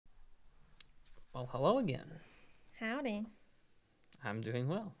Well, hello again. Howdy. I'm doing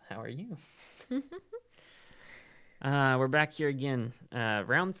well. How are you? We're back here again.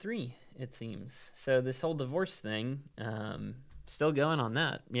 Round three, it seems. So this whole divorce thing, still going on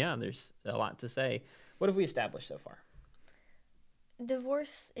that. Yeah, there's a lot to say. What have we established so far?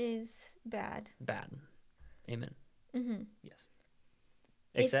 Divorce is bad. Bad. Amen. hmm Yes.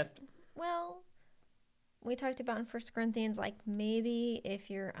 If, Except, well, we talked about in First Corinthians, like maybe if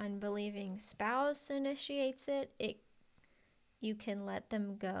your unbelieving spouse initiates it, you can let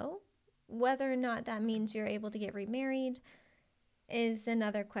them go. Whether or not that means you're able to get remarried is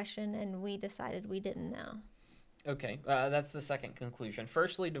another question, and we decided we didn't know. okay, that's the second conclusion.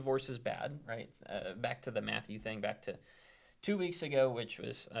 Firstly, divorce is bad, right? Back to the Matthew thing, back to 2 weeks ago, which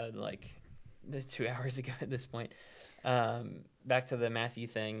was like 2 hours ago at this point. Back to the Matthew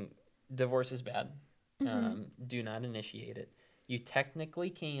thing, divorce is bad. hmm Do not initiate it. You technically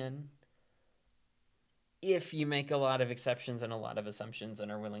can if you make a lot of exceptions and a lot of assumptions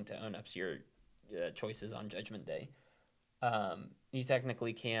and are willing to own up to your choices on Judgment Day. You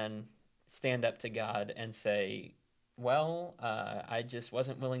technically can stand up to God and say, well, I just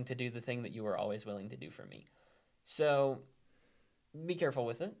wasn't willing to do the thing that you were always willing to do for me. So be careful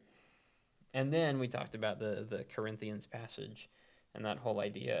with it. And then we talked about the Corinthians passage and that whole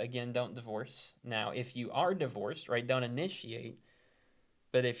idea. Again, don't divorce. Now, if you are divorced, right, don't initiate.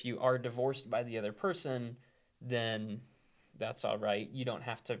 But if you are divorced by the other person, then that's all right. You don't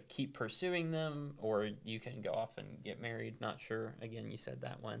have to keep pursuing them, or you can go off and get married. Not sure. Again, you said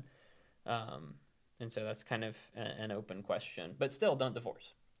that one. Um, and so that's kind of an open question. But still, don't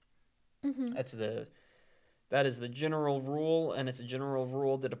divorce. hmm That's the that is the general rule, and it's a general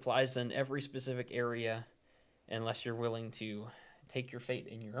rule that applies in every specific area, unless you're willing to take your fate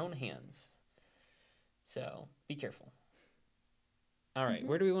in your own hands. So be careful. All right, hmm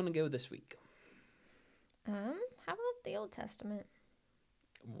where do we want to go this week? How about the Old Testament?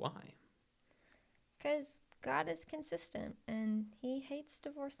 Why? Because God is consistent, and He hates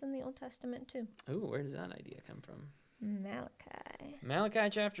divorce in the Old Testament too. Ooh, where does that idea come from? Malachi. Malachi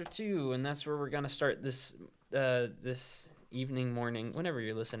chapter 2, and that's where we're going to start this evening, morning, whenever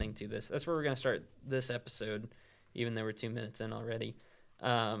you're listening to this. That's where we're going to start this episode, even though we're 2 minutes in already.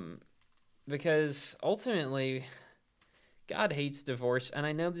 Um, because ultimately, God hates divorce, and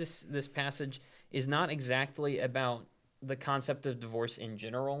I know this passage is not exactly about the concept of divorce in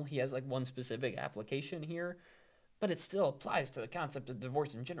general. He has like one specific application here, but it still applies to the concept of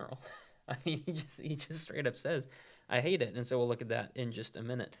divorce in general. I mean, he just straight up says, "I hate it," and so we'll look at that in just a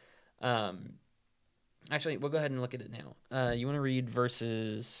minute. Um, Actually, we'll go ahead and look at it now. You want to read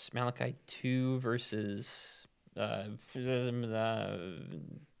verses Malachi 2 verses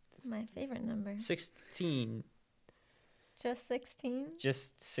My favorite number. 16, Just 16?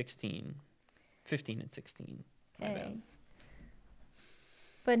 just 16, 15 and 16. My Okay. bad.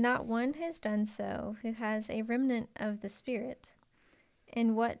 But not one has done so who has a remnant of the Spirit.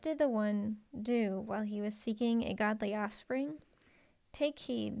 And what did the one do while he was seeking a godly offspring? Take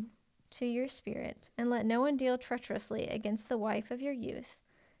heed to your spirit, and let no one deal treacherously against the wife of your youth.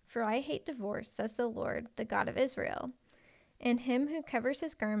 For I hate divorce, says the Lord, the God of Israel, and him who covers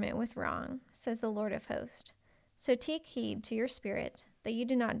his garment with wrong, says the Lord of hosts. So take heed to your spirit, that you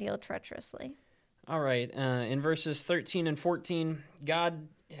do not deal treacherously. All right. In verses 13 and 14, God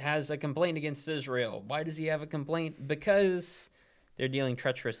has a complaint against Israel. Why does he have a complaint? Because they're dealing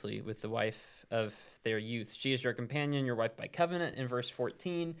treacherously with the wife of their youth. She is your companion, your wife by covenant, in verse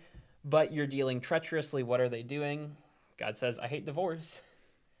 14. But you're dealing treacherously. What are they doing? God says, I hate divorce.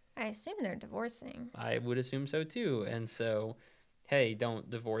 I assume they're divorcing. I would assume so too. And so, hey, don't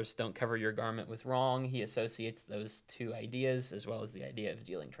divorce, don't cover your garment with wrong. He associates those two ideas as well as the idea of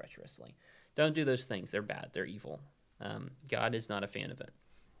dealing treacherously. Don't do those things. They're bad, they're evil. God is not a fan of it.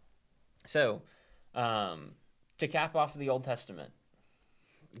 So, to cap off the Old Testament,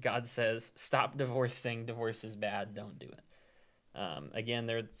 God says, stop divorcing. Divorce is bad. Don't do it. Again,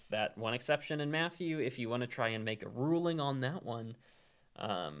 there's that one exception in Matthew. If you want to try and make a ruling on that one,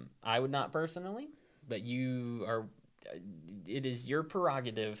 I would not personally, but you are. It is your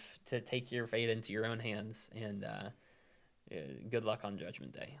prerogative to take your fate into your own hands, and good luck on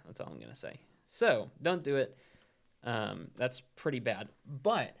Judgment Day. That's all I'm gonna say. So don't do it. That's pretty bad.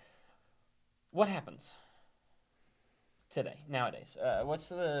 But what happens today, nowadays? What's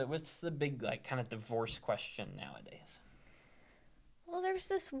the big like kind of divorce question nowadays? Well, there's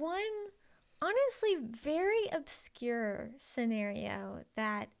this one honestly very obscure scenario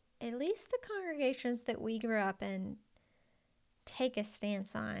that at least the congregations that we grew up in take a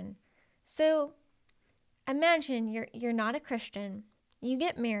stance on. So imagine you're not a Christian, you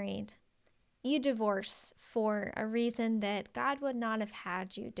get married, you divorce for a reason that God would not have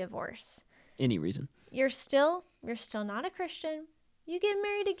had you divorce. Any reason. You're still not a Christian. You get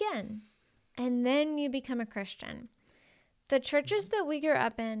married again, and then you become a Christian. The churches that we grew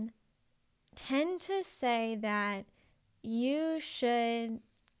up in tend to say that you should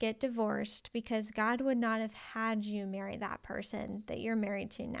get divorced because God would not have had you marry that person that you're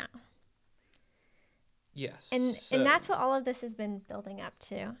married to now. Yes. And that's what all of this has been building up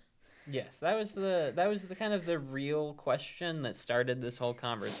to. Yes, that was the kind of the real question that started this whole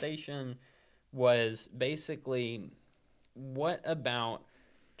conversation, was basically, what about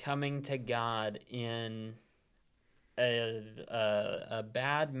coming to God in a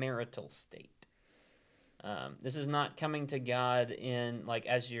bad marital state? This is not coming to God in, like,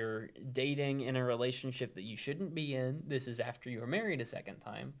 as you're dating in a relationship that you shouldn't be in. This is after you were married a second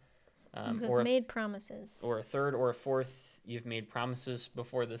time. You have or made promises. or a third or a fourth, you've made promises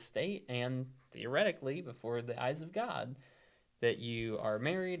before the state and theoretically before the eyes of God that you are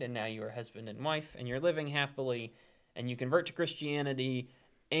married and now you are husband and wife and you're living happily, and you convert to Christianity,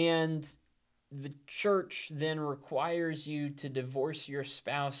 and the church then requires you to divorce your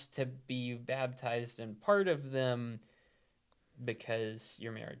spouse to be baptized in part of them because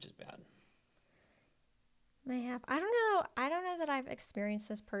your marriage is bad. May have. I don't know that I've experienced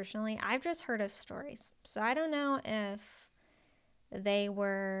this personally. I've just heard of stories. So I don't know if they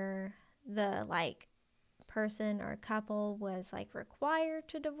were the like person or couple was like required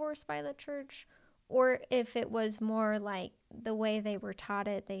to divorce by the church, or if it was more like the way they were taught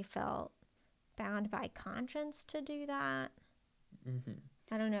it, they felt bound by conscience to do that. Mm-hmm.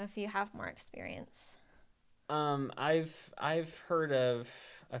 I don't know if you have more experience. I've heard of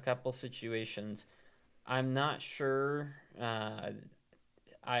a couple situations. I'm not sure.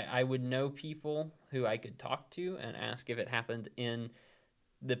 I would know people who I could talk to and ask if it happened in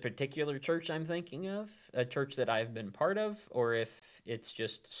the particular church I'm thinking of, a church that I've been part of, or if it's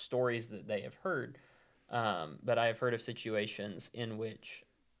just stories that they have heard. But I've heard of situations in which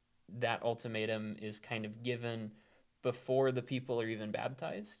that ultimatum is kind of given before the people are even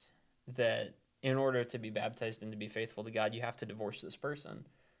baptized, that in order to be baptized and to be faithful to God, you have to divorce this person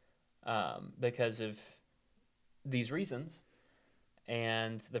because of these reasons.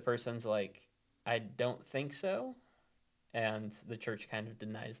 And the person's like, I don't think so. And the church kind of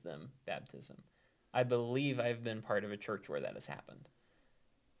denies them baptism. I believe I've been part of a church where that has happened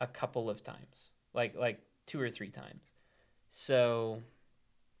a couple of times, like 2 or 3 times. So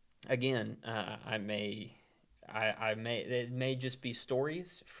again, it may just be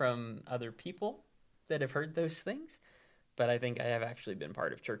stories from other people that have heard those things, but I think I have actually been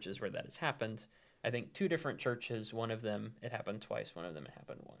part of churches where that has happened. I think 2 different churches. One of them it happened twice. One of them it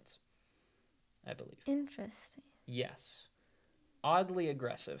happened once, I believe. Interesting. Yes. Oddly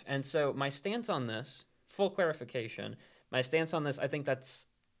aggressive. And so my stance on this, full clarification, my stance on this, I think that's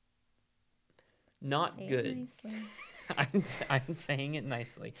not Say good. it nicely. I'm saying it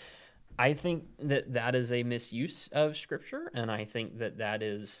nicely. I think that that is a misuse of Scripture, and I think that that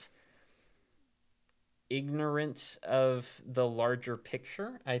is ignorant of the larger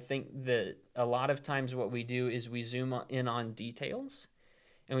picture. I think that a lot of times what we do is we zoom in on details,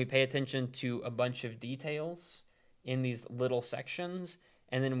 and we pay attention to a bunch of details in these little sections,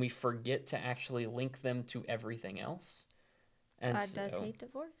 and then we forget to actually link them to everything else. And God does hate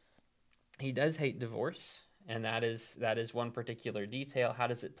divorce. He does hate divorce, and that is one particular detail. How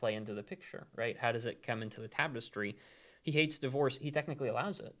does it play into the picture, right? How does it come into the tapestry? He hates divorce. He technically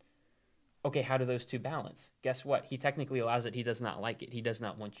allows it. Okay, how do those two balance? Guess what? He technically allows it. He does not like it. He does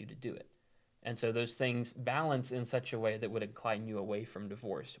not want you to do it. And so those things balance in such a way that would incline you away from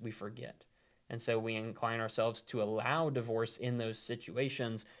divorce. We forget. And so we incline ourselves to allow divorce in those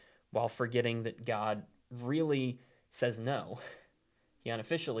situations while forgetting that God really says no. He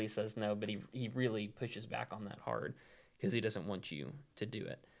unofficially says no, but he really pushes back on that hard because he doesn't want you to do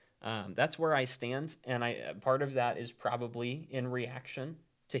it. That's where I stand, and part of that is probably in reaction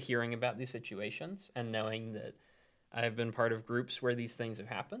to hearing about these situations and knowing that I have been part of groups where these things have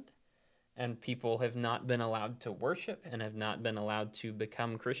happened, and people have not been allowed to worship and have not been allowed to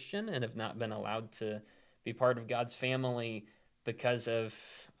become Christian and have not been allowed to be part of God's family because of,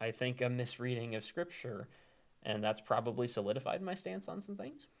 I think, a misreading of Scripture. And that's probably solidified my stance on some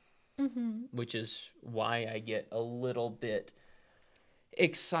things, which is why I get a little bit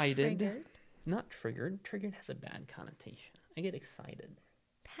excited. Triggered. Not triggered. Triggered has a bad connotation. I get excited.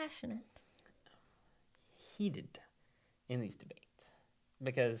 Passionate. Heated in these debates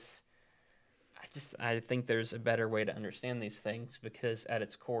because I think there's a better way to understand these things, because at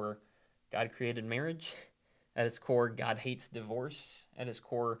its core, God created marriage, At its core, God hates divorce. At its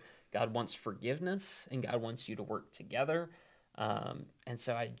core, God wants forgiveness, and God wants you to work together. And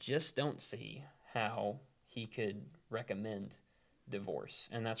so I just don't see how he could recommend divorce.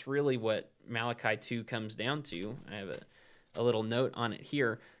 And that's really what Malachi 2 comes down to. I have a little note on it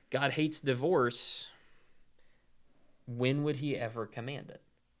here. God hates divorce. When would he ever command it?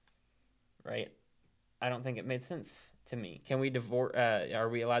 Right? I don't think it made sense to me. Can we divorce? Are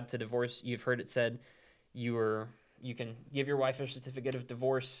we allowed to divorce? You've heard it said you can give your wife a certificate of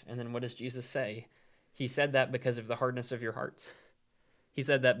divorce, and then what does Jesus say? He said that because of the hardness of your hearts. He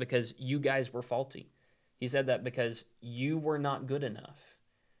said that because you guys were faulty. He said that because you were not good enough.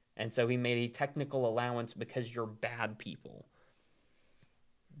 And so he made a technical allowance because you're bad people.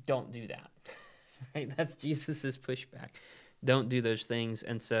 Don't do that. Right? That's Jesus's pushback. Don't do those things.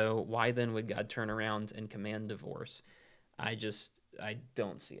 And so why then would God turn around and command divorce? I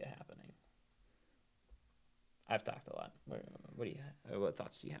don't see it happening. I've talked a lot. What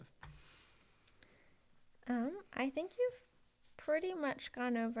thoughts do you have? I think you've pretty much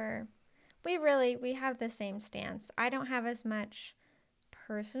gone over. We have the same stance. I don't have as much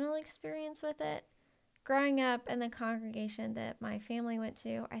personal experience with it. Growing up in the congregation that my family went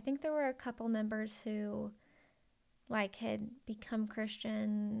to, I think there were a couple members who had become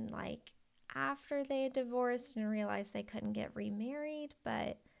Christian after they had divorced and realized they couldn't get remarried,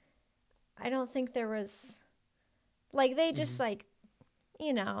 but I don't think there was they just they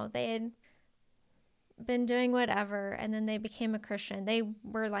had been doing whatever, and then they became a Christian. They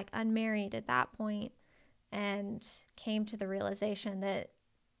were unmarried at that point and came to the realization that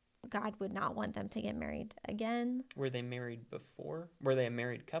God would not want them to get married again. Were they married before? Were they a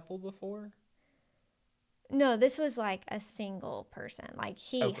married couple before? No, this was a single person.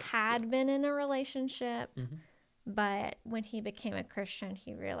 He had been in a relationship, but when he became a Christian,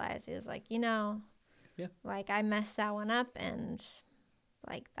 he realized he was I messed that one up, and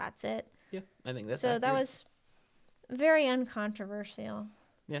that's it. Yeah, I think that's so. accurate. That was very uncontroversial.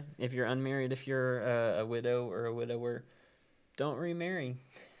 Yeah, if you're unmarried, if you're a widow or a widower, don't remarry.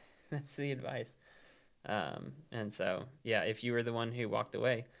 That's the advice. And so, yeah, if you were the one who walked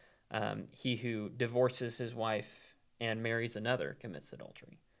away, he who divorces his wife and marries another commits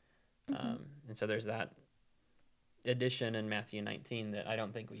adultery. And so there's that addition in Matthew 19 that I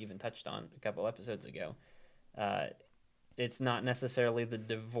don't think we even touched on a couple episodes ago. It's not necessarily the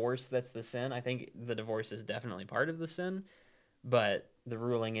divorce that's the sin. I think the divorce is definitely part of the sin, but the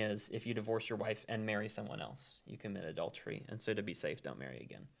ruling is if you divorce your wife and marry someone else, you commit adultery. And so to be safe, don't marry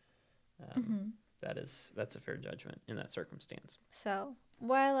again. That's a fair judgment in that circumstance. So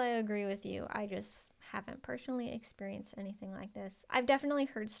while I agree with you, I just haven't personally experienced anything like this. I've definitely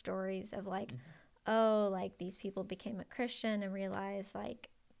heard stories of these people became a Christian and realized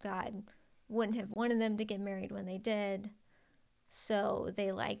God wouldn't have wanted them to get married when they did. So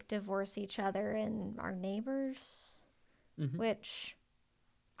they divorce each other and are neighbors, which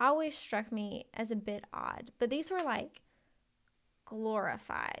always struck me as a bit odd. But these were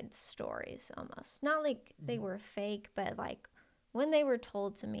glorified stories almost. Not they were fake, but when they were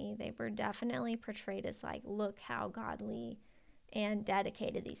told to me, they were definitely portrayed as look how godly and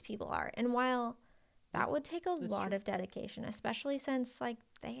dedicated these people are. And while that would take a lot of dedication, especially since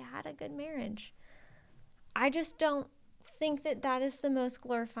they had a good marriage, I just don't think that is the most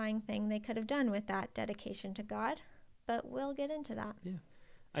glorifying thing they could have done with that dedication to God. But we'll get into that. Yeah,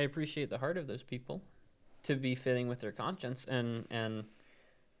 I appreciate the heart of those people to be fitting with their conscience, and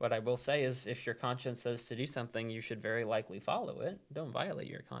what I will say is if your conscience says to do something, you should very likely follow it. Don't violate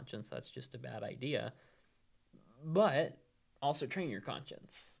your conscience. That's just a bad idea. But also train your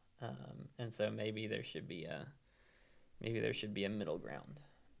conscience. And so maybe there should be a middle ground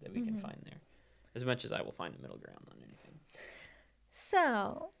that we can find there. As much as I will find a middle ground on anything.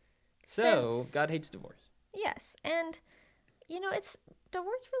 So God hates divorce. Yes, and divorce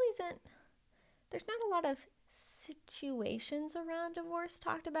really isn't. There's not a lot of situations around divorce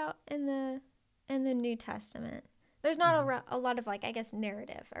talked about in the New Testament. There's not a lot of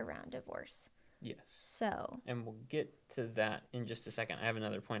narrative around divorce. Yes. So. And we'll get to that in just a second. I have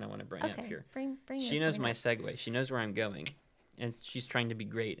another point I want to bring up here. Bring she knows my segue. She knows where I'm going, and she's trying to be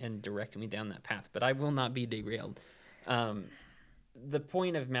great and direct me down that path. But I will not be derailed. The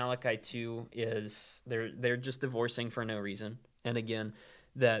point of Malachi 2 is they're just divorcing for no reason. And again,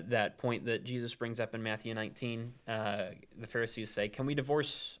 that point that Jesus brings up in Matthew 19, the Pharisees say, "Can we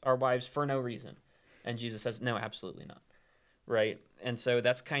divorce our wives for no reason?" And Jesus says, "No, absolutely not." Right? And so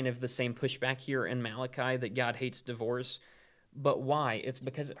that's kind of the same pushback here in Malachi, that God hates divorce. But why? It's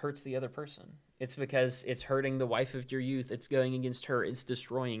because it hurts the other person. It's because it's hurting the wife of your youth. It's going against her. It's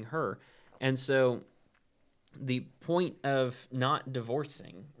destroying her. And so the point of not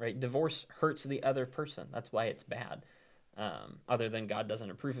divorcing, right? Divorce hurts the other person. That's why it's bad. Other than God doesn't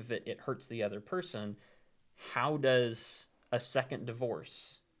approve of it, it hurts the other person. How does a second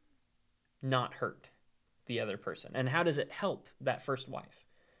divorce not hurt the other person? And how does it help that first wife?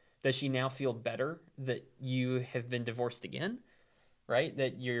 Does she now feel better that you have been divorced again, right?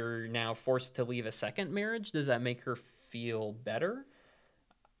 That you're now forced to leave a second marriage? Does that make her feel better?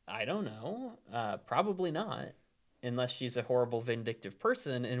 I don't know. Probably not, unless she's a horrible, vindictive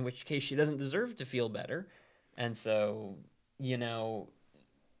person, in which case she doesn't deserve to feel better. And so, you know,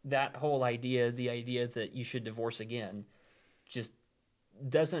 that whole idea, the idea that you should divorce again, just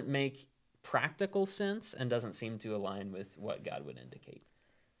doesn't make practical sense and doesn't seem to align with what God would indicate.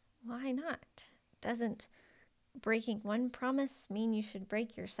 Why not? Doesn't breaking one promise mean you should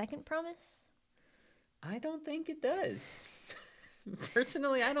break your second promise? I don't think it does.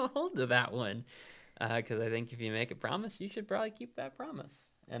 Personally, I don't hold to that one because I think if you make a promise, you should probably keep that promise.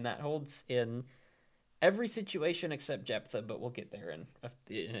 And that holds in every situation except Jephthah, but we'll get there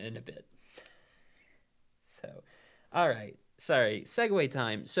in a bit. So, all right. Sorry, segue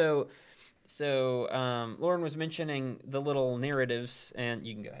time. So Lauren was mentioning the little narratives, and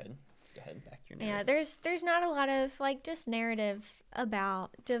you can go ahead. Go ahead, back to your narrative. Yeah, there's not a lot of like just narrative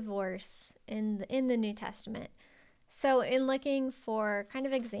about divorce in the New Testament. So in looking for kind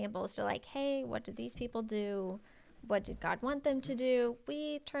of examples to like, hey, what did these people do? What did God want them to do?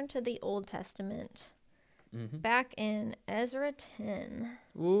 We turn to the Old Testament. Mm-hmm. Back in Ezra 10.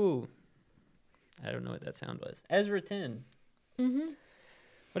 Ooh. I don't know what that sound was. Ezra 10. Mm-hmm.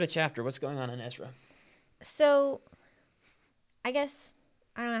 What a chapter. What's going on in Ezra? So, I guess,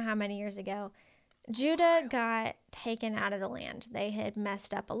 I don't know how many years ago, Judah got taken out of the land. They had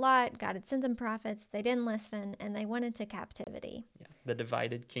messed up a lot. God had sent them prophets. They didn't listen, and they went into captivity. Yeah. The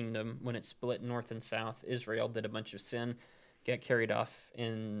divided kingdom, when it split north and south, Israel did a bunch of sin, got carried off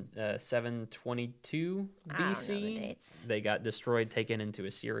in 722 BC. I don't know the dates. They got destroyed, taken into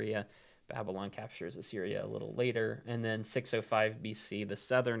Assyria. Babylon captures Assyria a little later. And then 605 BC, the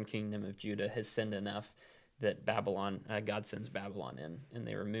southern kingdom of Judah has sinned enough that God sends Babylon in, and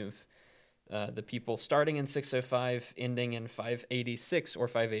they remove the people starting in 605, ending in 586 or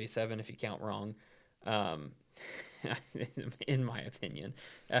 587 if you count wrong. In my opinion,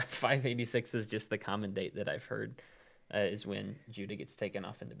 586 is just the common date that I've heard is when Judah gets taken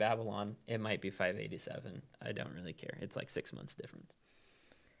off into Babylon. It might be 587. I don't really care. It's like 6 months difference.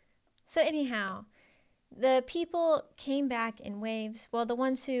 So anyhow, the people came back in waves. Well,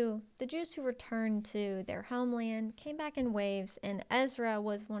 the Jews who returned to their homeland came back in waves, and Ezra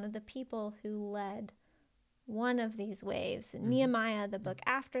was one of the people who led one of these waves. Mm-hmm. Nehemiah, the book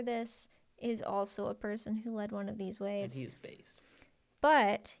after this, is also a person who led one of these waves. And he is based.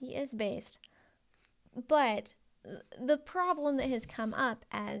 But the problem that has come up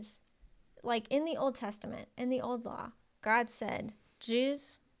as, like in the Old Testament, in the Old Law, God said,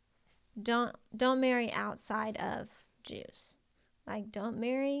 Jews, don't marry outside of Jews. Like, don't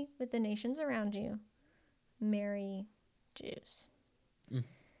marry with the nations around you. Marry Jews.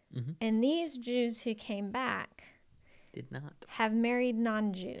 Mm-hmm. And these Jews who came back did not have married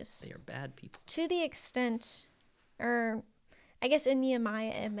non-Jews. They are bad people. To the extent, or I guess in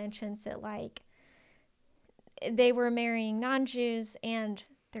Nehemiah it mentions that like they were marrying non-Jews and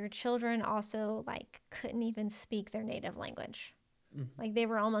their children also like couldn't even speak their native language. Mm-hmm. Like they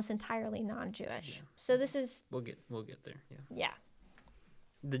were almost entirely non-Jewish. Yeah. So this is we'll get there. Yeah. Yeah.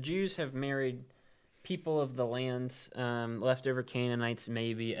 The Jews have married people of the land, leftover Canaanites,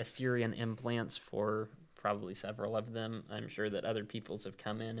 maybe Assyrian implants for probably several of them. I'm sure that other peoples have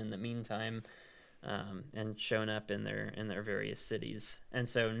come in the meantime and shown up in their various cities. And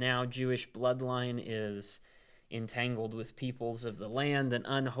so now Jewish bloodline is entangled with peoples of the land and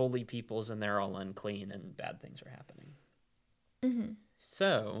unholy peoples, and they're all unclean and bad things are happening. Mm-hmm.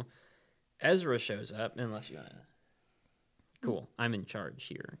 So Ezra shows up, unless you want to. Cool, I'm in charge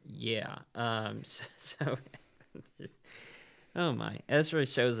here. Yeah. So just, oh my, Ezra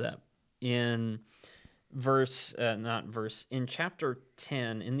shows up in in chapter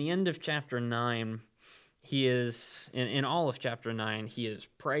 10. In the end of chapter 9, he is in all of chapter 9. He is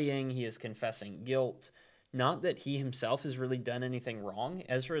praying. He is confessing guilt. Not that he himself has really done anything wrong.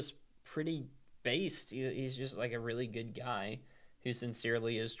 Ezra's pretty based. He's just like a really good guy who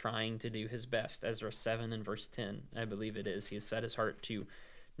sincerely is trying to do his best. Ezra 7 and verse 10, I believe it is. He has set his heart to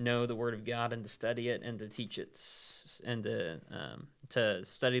know the word of God and to study it and to teach it, and to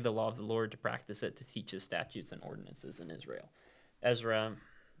study the law of the Lord, to practice it, to teach his statutes and ordinances in Israel. Ezra,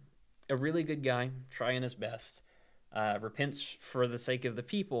 a really good guy, trying his best, repents for the sake of the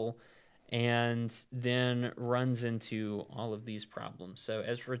people, and then runs into all of these problems. So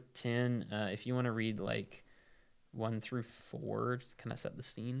Ezra 10, if you want to read like 1 through 4, just kind of set the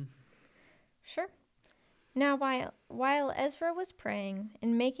scene. Sure. Now, while Ezra was praying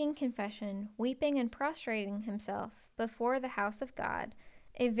and making confession, weeping and prostrating himself before the house of God,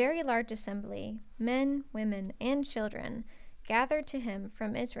 a very large assembly, men, women, and children, gathered to him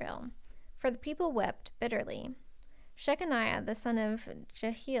from Israel. For the people wept bitterly. Shechaniah, the son of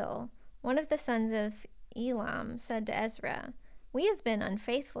Jehiel, one of the sons of Elam, said to Ezra, "We have been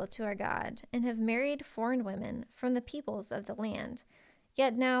unfaithful to our God and have married foreign women from the peoples of the land.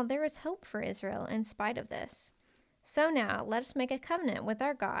 Yet now there is hope for Israel in spite of this. So now let us make a covenant with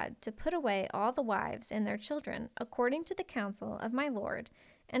our God to put away all the wives and their children according to the counsel of my Lord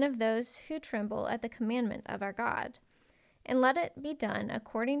and of those who tremble at the commandment of our God. And let it be done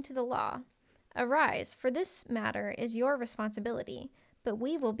according to the law. Arise, for this matter is your responsibility, but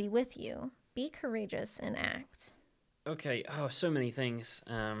we will be with you. Be courageous and act." Okay, so many things.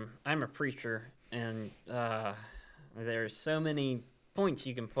 I'm a preacher, and there's so many points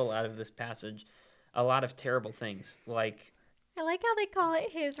you can pull out of this passage. A lot of terrible things, like I like how they call it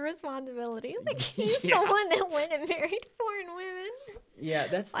his responsibility. Like he's Yeah. the one that went and married foreign women. yeah,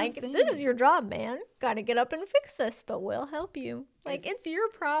 that's Like, the thing. this is your job, man. Gotta get up and fix this, but we'll help you. Like, it's your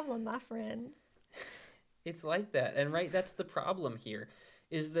problem, my friend. It's like that, and right, that's the problem here,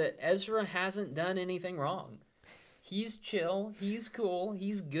 is that Ezra hasn't done anything wrong. He's chill, he's cool,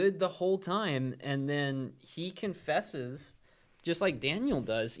 he's good the whole time, and then he confesses, just like Daniel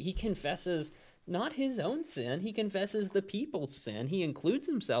does. He confesses not his own sin, he confesses the people's sin. He includes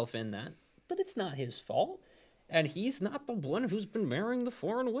himself in that, but it's not his fault, and he's not the one who's been marrying the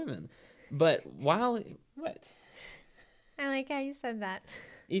foreign women. But what? I like how you said that.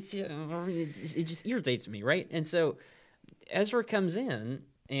 It just irritates me, right? And so Ezra comes in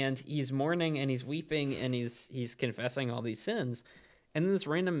and he's mourning and he's weeping and he's confessing all these sins, and then this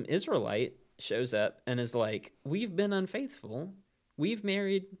random Israelite shows up and is like, "We've been unfaithful, we've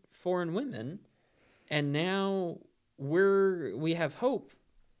married foreign women, and now we have hope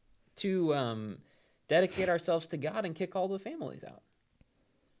to dedicate ourselves to God and kick all the families out."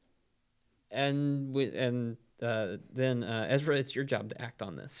 And then Ezra, it's your job to act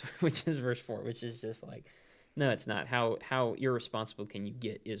on this, which is verse 4, which is just like, no, it's not. How irresponsible can you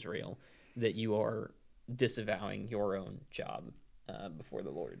get, Israel, that you are disavowing your own job before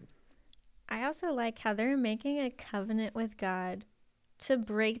the Lord? I also like how they're making a covenant with God to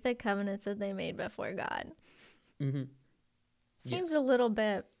break the covenants that they made before God. Mm-hmm. Seems a little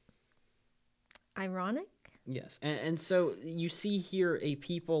bit ironic. Yes, and so you see here a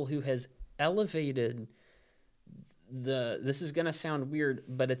people who has elevated this is going to sound weird,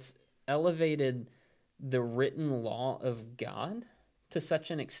 but it's elevated the written law of God to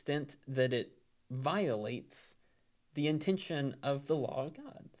such an extent that it violates the intention of the law of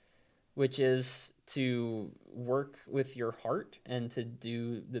God, which is to work with your heart and to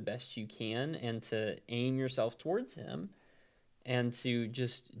do the best you can and to aim yourself towards Him and to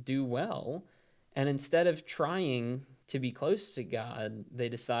just do well. And instead of trying to be close to God, they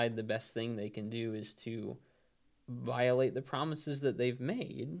decide the best thing they can do is to violate the promises that they've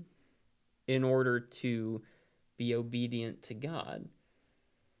made in order to be obedient to God.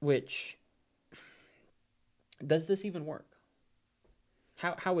 Which, does this even work?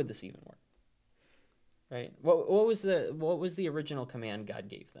 How would this even work? Right? What was the original command God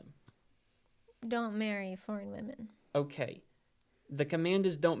gave them? Don't marry foreign women. Okay. The command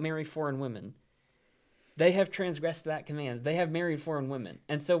is don't marry foreign women. They have transgressed that command. They have married foreign women.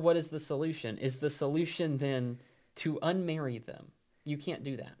 And so what is the solution? Is the solution then to unmarry them? You can't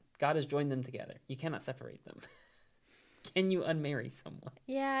do that. God has joined them together. You cannot separate them. Can you unmarry someone?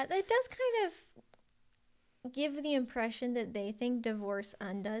 Yeah, that does kind of give the impression that they think divorce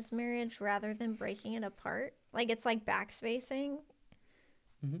undoes marriage rather than breaking it apart. Like, it's like backspacing.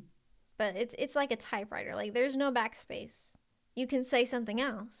 Mm-hmm. But it's like a typewriter. Like, there's no backspace. You can say something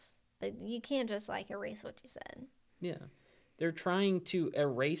else, but you can't just, like, erase what you said. Yeah. They're trying to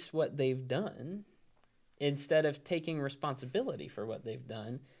erase what they've done instead of taking responsibility for what they've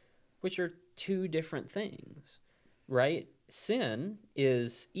done, which are two different things, right? Sin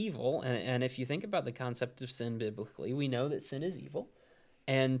is evil, and if you think about the concept of sin biblically, we know that sin is evil,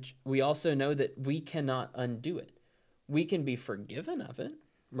 and we also know that we cannot undo it. We can be forgiven of it,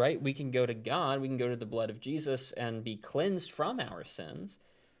 right? We can go to God, we can go to the blood of Jesus and be cleansed from our sins,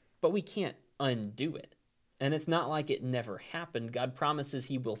 but we can't undo it. And it's not like it never happened. God promises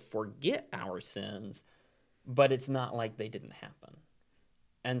He will forget our sins, but it's not like they didn't happen.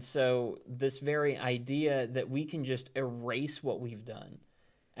 And so this very idea that we can just erase what we've done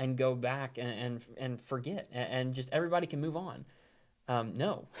and go back and forget and just everybody can move on.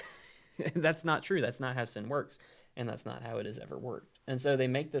 No, that's not true. That's not how sin works, and that's not how it has ever worked. And so they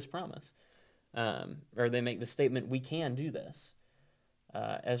make this promise, or they make the statement, "We can do this."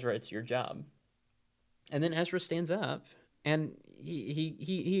 Ezra, it's your job. And then Ezra stands up and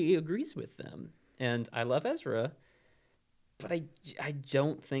he agrees with them. And I love Ezra, but I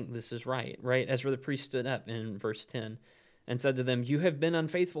don't think this is right, right? Ezra the priest stood up in verse 10 and said to them, "You have been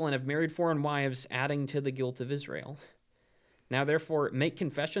unfaithful and have married foreign wives, adding to the guilt of Israel. Now, therefore, make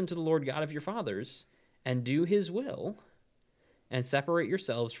confession to the Lord God of your fathers and do his will and separate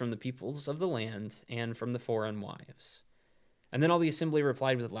yourselves from the peoples of the land and from the foreign wives." And then all the assembly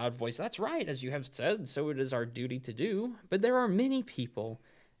replied with a loud voice, "That's right, as you have said, so it is our duty to do. But there are many people,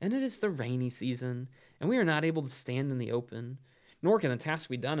 and it is the rainy season, and we are not able to stand in the open. Nor can the task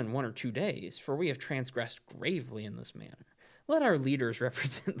be done in 1 or 2 days, for we have transgressed gravely in this manner. Let our leaders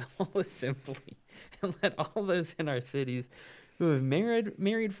represent the whole assembly, and let all those in our cities who have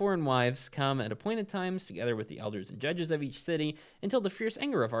married foreign wives come at appointed times, together with the elders and judges of each city, until the fierce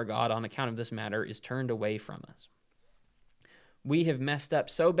anger of our God on account of this matter is turned away from us. We have messed up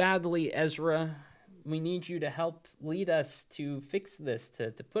so badly, Ezra. We need you to help lead us to fix this,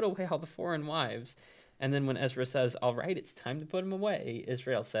 to put away all the foreign wives." And then when Ezra says, "All right, it's time to put them away,"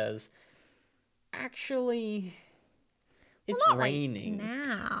 Israel says, "Actually, it's Well, not raining. right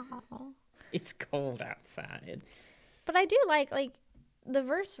now. It's cold outside." But I do like the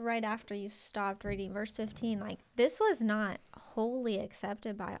verse right after you stopped reading, verse 15. Like, this was not wholly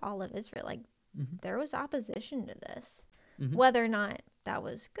accepted by all of Israel. Like, there was opposition to this. Mm-hmm. Whether or not that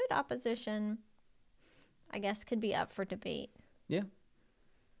was good opposition, I guess, could be up for debate. Yeah.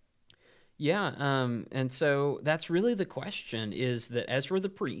 Yeah, and so that's really the question, is that Ezra the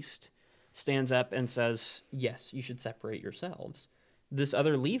priest stands up and says, yes, you should separate yourselves. This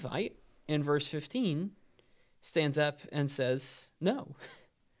other Levite in verse 15 stands up and says, no,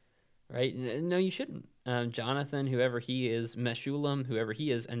 right? No, you shouldn't. Jonathan, whoever he is, Meshullam, whoever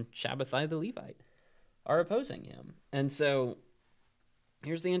he is, and Shabbathai the Levite are opposing him. And so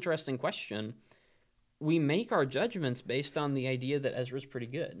here's the interesting question. We make our judgments based on the idea that Ezra's pretty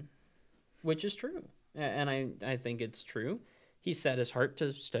good, which is true. And I think it's true. He set his heart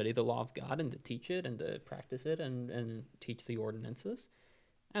to study the law of God and to teach it and to practice it and teach the ordinances.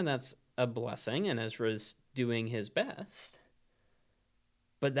 And that's a blessing, and Ezra's doing his best.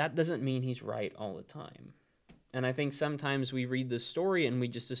 But that doesn't mean he's right all the time. And I think sometimes we read this story and we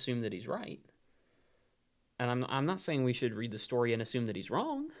just assume that he's right. And I'm not saying we should read the story and assume that he's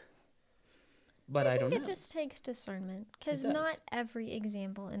wrong, but I don't know. It just takes discernment, because not every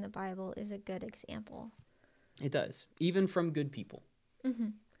example in the Bible is a good example. It does, even from good people. Mm-hmm.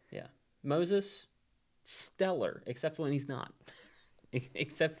 Yeah. Moses, stellar, except when he's not.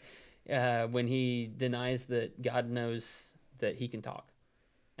 Except when he denies that God knows that he can talk.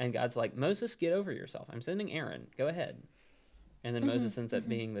 And God's like, "Moses, get over yourself. I'm sending Aaron. Go ahead." And then Moses ends up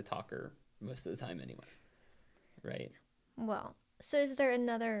being the talker most of the time anyway. Right? Well, so is there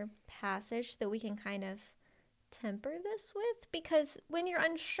another passage that we can kind of temper this with? Because when you're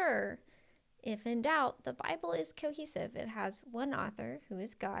unsure, if in doubt, the Bible is cohesive. It has one author, who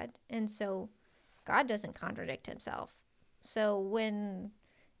is God, and so God doesn't contradict himself. So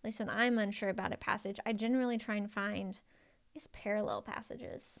at least when I'm unsure about a passage, I generally try and find these parallel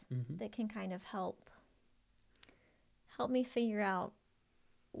passages that can kind of help me figure out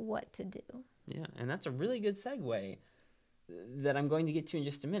what to do. Yeah, and that's a really good segue that I'm going to get to in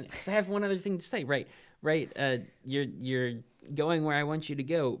just a minute. Because I have one other thing to say. Right. You're going where I want you to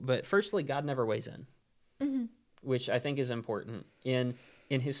go. But firstly, God never weighs in, which I think is important. In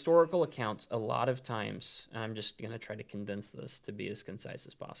historical accounts, a lot of times, and I'm just going to try to condense this to be as concise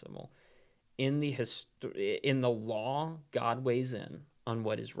as possible. In the law, God weighs in on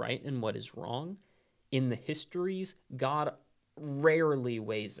what is right and what is wrong. In the histories, God rarely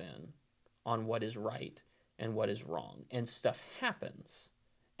weighs in on what is right and what is wrong. And stuff happens.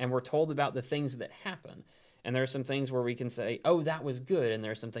 And we're told about the things that happen. And there are some things where we can say, oh, that was good. And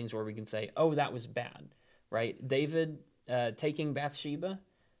there are some things where we can say, oh, that was bad. Right? David taking Bathsheba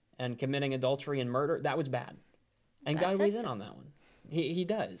and committing adultery and murder, that was bad. And God weighs in on that one. He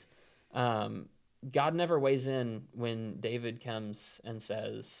does. God never weighs in when David comes and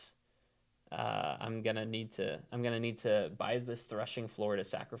says, I'm gonna need to buy this threshing floor to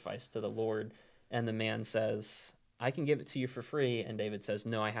sacrifice to the Lord. And the man says, I can give it to you for free. And David says,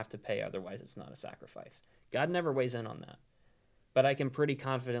 no, I have to pay, otherwise it's not a sacrifice. God never weighs in on that. But I can pretty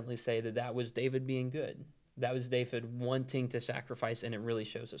confidently say that was David being good. That was David wanting to sacrifice, and it really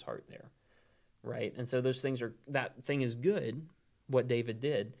shows his heart there, right? And so that thing is good, what David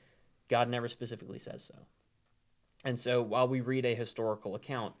did, God never specifically says so. And so while we read a historical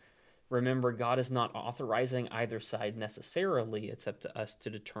account, remember, God is not authorizing either side necessarily. It's up to us to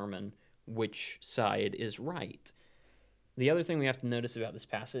determine which side is right. The other thing we have to notice about this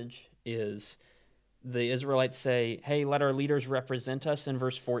passage is the Israelites say, hey, let our leaders represent us in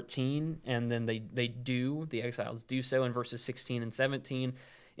verse 14. And then the exiles do so in verses 16 and 17.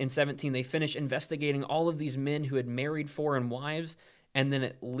 In 17, they finish investigating all of these men who had married foreign wives. And then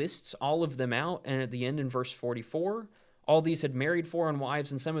it lists all of them out. And at the end in verse 44, all these had married foreign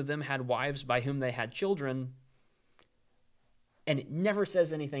wives, and some of them had wives by whom they had children. And it never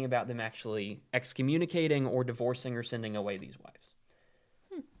says anything about them actually excommunicating or divorcing or sending away these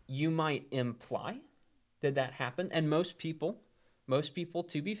wives. You might imply that happened, and most people,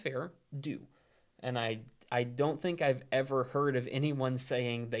 to be fair, do. And I don't think I've ever heard of anyone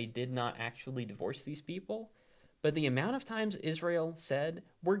saying they did not actually divorce these people. But the amount of times Israel said,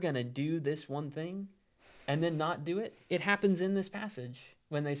 we're going to do this one thing, and then not do it, it happens in this passage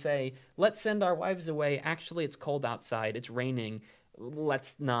when they say, let's send our wives away. Actually, it's cold outside. It's raining.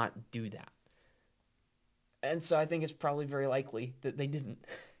 Let's not do that. And so I think it's probably very likely that they didn't,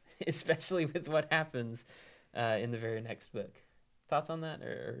 especially with what happens in the very next book. Thoughts on that,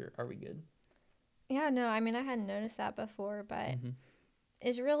 or are we good? Yeah, no, I mean, I hadn't noticed that before, but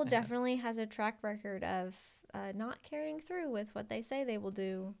Israel definitely has a track record of not carrying through with what they say they will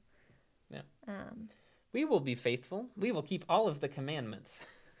do. Yeah. We will be faithful. We will keep all of the commandments.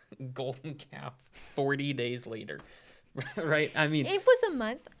 Golden calf 40 days later. Right? I mean, it was a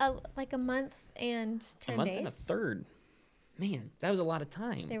month, like a month and 10 days. A month and a third. Man, that was a lot of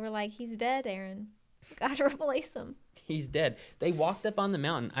time. They were like, he's dead, Aaron. Gotta replace him. He's dead. They walked up on the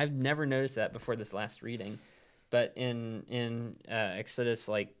mountain. I've never noticed that before this last reading. But in Exodus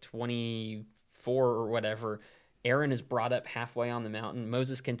like 24 or whatever, Aaron is brought up halfway on the mountain.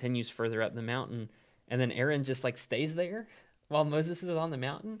 Moses continues further up the mountain. And then Aaron just like stays there while Moses is on the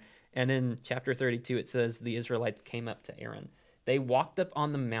mountain. And in chapter 32, it says the Israelites came up to Aaron. They walked up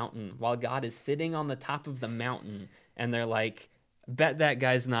on the mountain while God is sitting on the top of the mountain. And they're like, bet that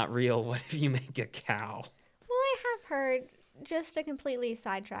guy's not real. What if you make a cow? Well, I have heard, just to completely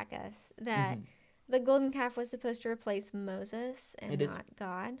sidetrack us, that the golden calf was supposed to replace Moses and not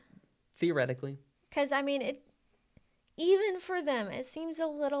God. Theoretically. Because, I mean, even for them, it seems a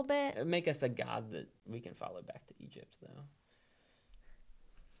little bit... It would make us a god that we can follow back to Egypt, though.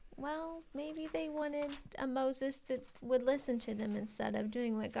 Well, maybe they wanted a Moses that would listen to them instead of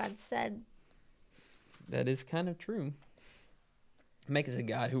doing what God said. That is kind of true. Make us a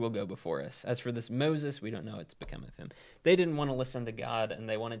God who will go before us. As for this Moses, we don't know what's become of him. They didn't want to listen to God, and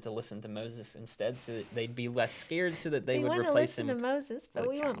they wanted to listen to Moses instead so that they'd be less scared so that they would replace him. We want to listen to Moses, but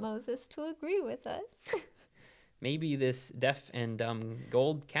we want Moses to agree with us. Maybe this deaf and dumb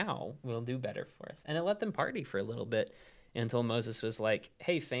gold cow will do better for us. And it let them party for a little bit until Moses was like,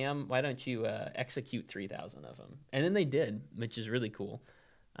 hey, fam, why don't you execute 3,000 of them? And then they did, which is really cool.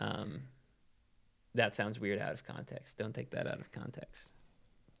 That sounds weird out of context. Don't take that out of context.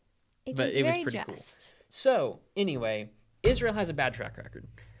 It was pretty cool. So, anyway, Israel has a bad track record.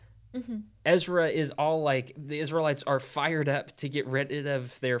 Ezra is all like, the Israelites are fired up to get rid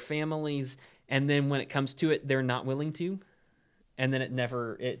of their families, and then when it comes to it, they're not willing to. And then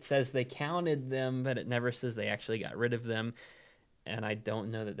it says they counted them, but it never says they actually got rid of them. And I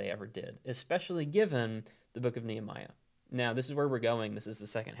don't know that they ever did, especially given the book of Nehemiah. Now, this is where we're going. This is the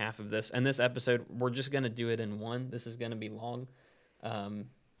second half of this. And this episode, we're just going to do it in one. This is going to be long.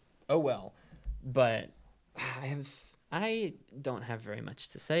 Oh, well. But I don't have very much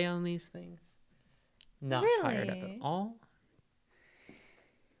to say on these things. Not fired up at all.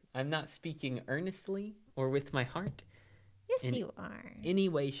 I'm not speaking earnestly or with my heart. Yes, you are. Any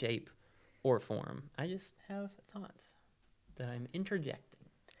way, shape, or form. I just have thoughts that I'm interjecting.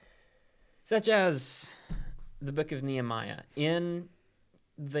 Such as the book of Nehemiah. In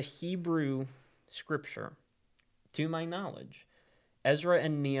the Hebrew scripture, to my knowledge, Ezra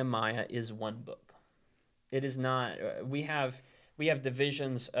and Nehemiah is one book. It is not, we have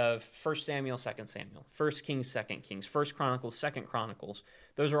divisions of 1 Samuel, 2 Samuel, 1 Kings, 2 Kings, 1 Chronicles, 2 Chronicles.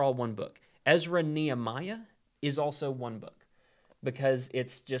 Those are all one book. Ezra Nehemiah is also one book because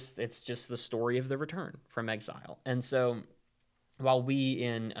it's just the story of the return from exile. And so while we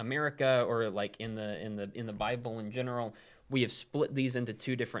in America or like in the Bible in general, we have split these into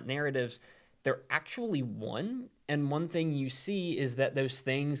two different narratives, they're actually one. And one thing you see is that those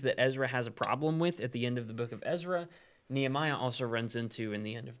things that Ezra has a problem with at the end of the book of Ezra, Nehemiah also runs into in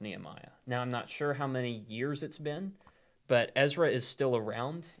the end of Nehemiah. Now, I'm not sure how many years it's been, But Ezra is still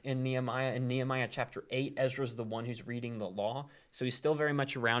around in Nehemiah. In Nehemiah chapter 8, Ezra's the one who's reading the law. So he's still very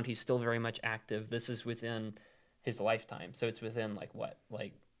much around. He's still very much active. This is within his lifetime. So it's within like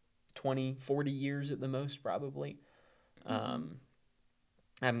 20, 40 years at the most, probably. I'm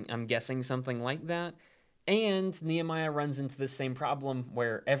guessing something like that. And Nehemiah runs into the same problem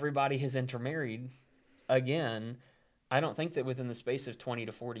where everybody has intermarried again. I don't think that within the space of 20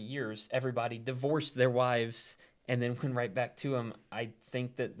 to 40 years, everybody divorced their wives and then went right back to them. I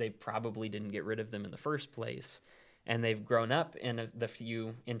think that they probably didn't get rid of them in the first place. And they've grown up in the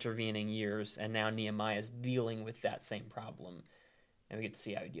few intervening years, and now Nehemiah is dealing with that same problem. And we get to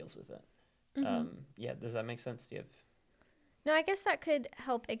see how he deals with it. Yeah, does that make sense? Do you have... No, I guess that could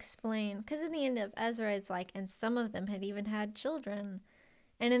help explain, because in the end of Ezra, it's like, and some of them had even had children.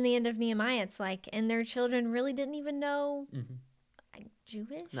 And in the end of Nehemiah, it's like, and their children really didn't even know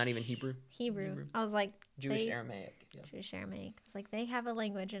Jewish? Not even Hebrew? Hebrew. I was like... Jewish Aramaic. Yeah. Jewish Aramaic. I was like, they have a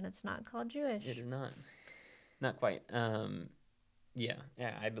language and it's not called Jewish. It is not. Not quite. Yeah,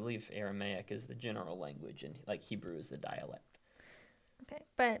 I believe Aramaic is the general language and like Hebrew is the dialect. Okay,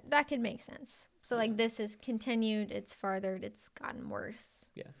 but that could make sense. So like this is continued, it's furthered, it's gotten worse.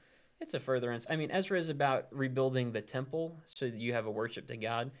 Yeah. It's a furtherance. I mean, Ezra is about rebuilding the temple so that you have a worship to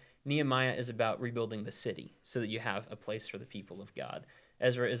God. Nehemiah is about rebuilding the city so that you have a place for the people of God.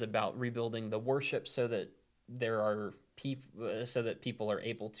 Ezra is about rebuilding the worship so that there are people, so that people are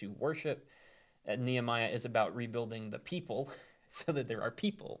able to worship. And Nehemiah is about rebuilding the people so that there are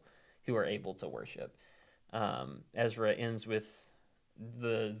people who are able to worship. Ezra ends with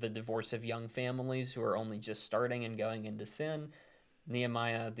the divorce of young families who are only just starting and going into sin.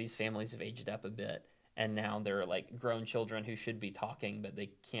 Nehemiah, these families have aged up a bit, and now they're like grown children who should be talking, but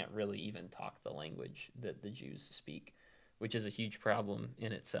they can't really even talk the language that the Jews speak, which is a huge problem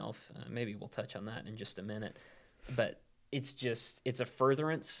in itself. Maybe we'll touch on that in just a minute. But it's a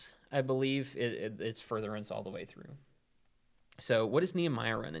furtherance, I believe. It's furtherance all the way through. So what does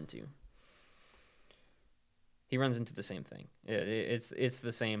Nehemiah run into? He runs into the same thing. It's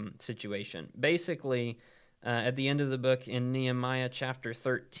the same situation. Basically, at the end of the book in Nehemiah chapter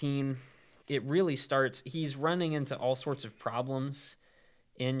 13, it really starts, he's running into all sorts of problems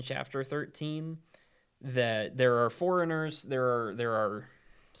in chapter 13, that there are foreigners, there are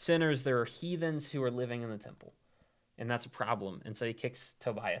sinners, there are heathens who are living in the temple. And that's a problem. And so he kicks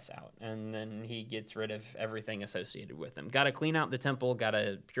Tobias out, and then he gets rid of everything associated with him. Got to clean out the temple, got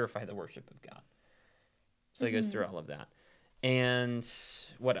to purify the worship of God. So he goes through all of that. And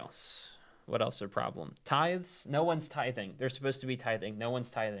what else? What else are a problem? Tithes? No one's tithing. They're supposed to be tithing. No one's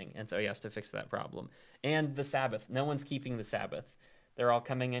tithing. And so he has to fix that problem. And the Sabbath. No one's keeping the Sabbath. They're all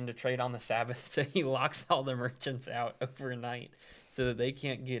coming in to trade on the Sabbath. So he locks all the merchants out overnight so that they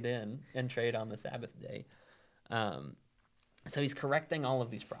can't get in and trade on the Sabbath day. So he's correcting all of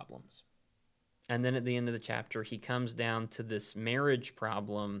these problems. And then at the end of the chapter, he comes down to this marriage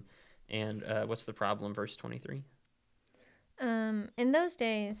problem. And what's the problem? Verse 23. In those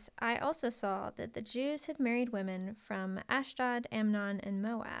days, I also saw that the Jews had married women from Ashdod, Ammon, and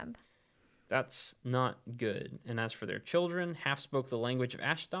Moab. That's not good. And as for their children, half spoke the language of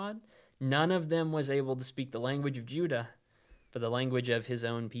Ashdod. None of them was able to speak the language of Judah, but the language of his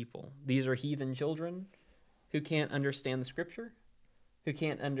own people. These are heathen children who can't understand the scripture, who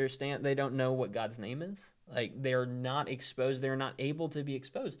can't understand, they don't know what God's name is. Like, they're not exposed, they're not able to be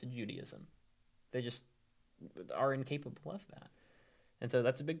exposed to Judaism. They just are incapable of that. And so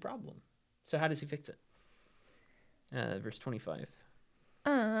that's a big problem. So how does he fix it? Verse 25.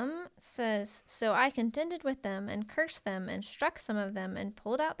 Says, so I contended with them and cursed them and struck some of them and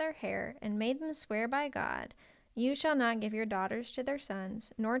pulled out their hair and made them swear by God, you shall not give your daughters to their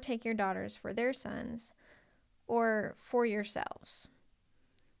sons, nor take your daughters for their sons, or for yourselves.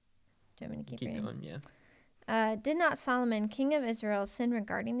 Do you want me to keep reading? Going, yeah. Did not Solomon, king of Israel, sin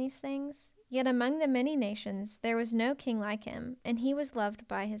regarding these things? Yet among the many nations there was no king like him, and he was loved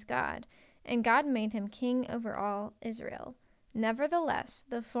by his God, and God made him king over all Israel. Nevertheless,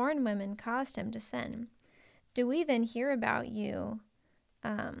 the foreign women caused him to sin. Do we then hear about you,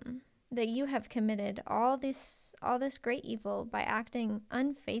 that you have committed all this great evil by acting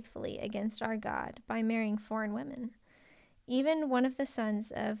unfaithfully against our God, by marrying foreign women? Even one of the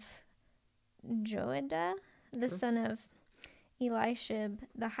sons of Joiada, the son of Elishib,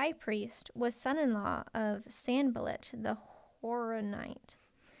 the high priest, was son-in-law of Sanballat the Horonite.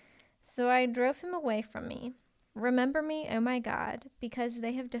 So I drove him away from me. Remember me, O my God, because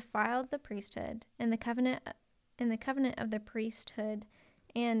they have defiled the priesthood and the covenant of the priesthood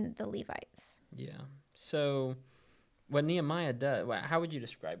and the Levites. Yeah. So what Nehemiah does, how would you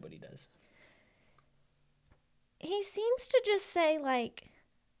describe what he does? he seems to just say, like,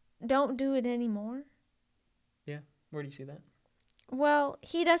 don't do it anymore. Yeah. Where do you see that? Well,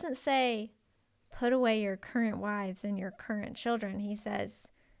 he doesn't say, put away your current wives and your current children. He says,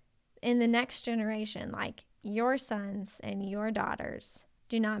 in the next generation, like, your sons and your daughters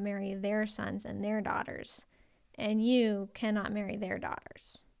do not marry their sons and their daughters, and you cannot marry their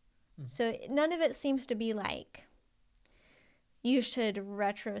daughters. Mm-hmm. So none of it seems to be like, you should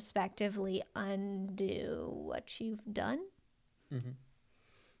retrospectively undo what you've done. Mm-hmm.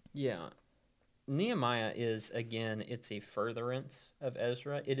 Yeah. Nehemiah is, again, it's a furtherance of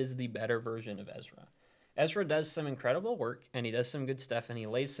Ezra. It is the better version of Ezra. Ezra does some incredible work, and he does some good stuff, and he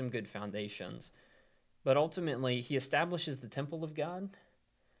lays some good foundations. But ultimately, he establishes the temple of God,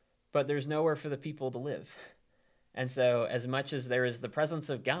 but there's nowhere for the people to live. And so, as much as there is the presence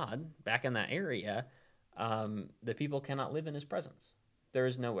of God back in that area, the people cannot live in his presence. There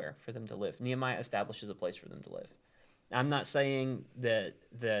is nowhere for them to live. Nehemiah establishes a place for them to live. I'm not saying that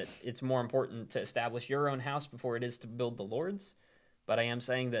it's more important to establish your own house before it is to build the Lord's, but I am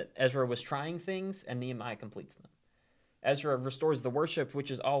saying that Ezra was trying things and Nehemiah completes them. Ezra restores the worship,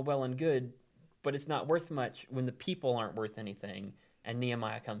 which is all well and good, but it's not worth much when the people aren't worth anything. And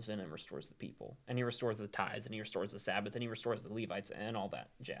Nehemiah comes in and restores the people, and he restores the tithes, and he restores the Sabbath, and he restores the Levites, and all that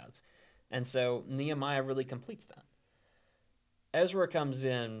jazz. And so Nehemiah really completes that. Ezra comes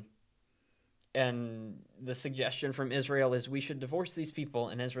in, and the suggestion from Israel is we should divorce these people,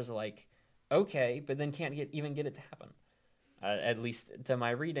 and Ezra's like, okay, but then can't even get it to happen. At least to my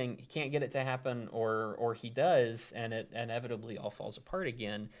reading, he can't get it to happen, or he does, and it inevitably all falls apart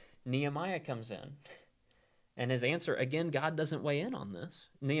again. Nehemiah comes in, and his answer, again, God doesn't weigh in on this.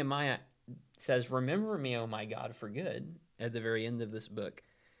 Nehemiah says, remember me, oh my God, for good, at the very end of this book,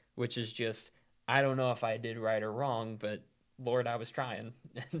 which is just, I don't know if I did right or wrong, but Lord, I was trying.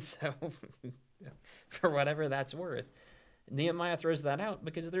 And so, for whatever that's worth, Nehemiah throws that out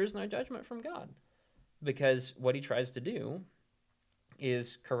because there is no judgment from God. Because what he tries to do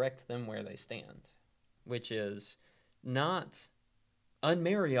is correct them where they stand, which is not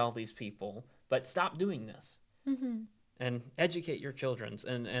unmarry all these people, but stop doing this. Mm-hmm. And educate your children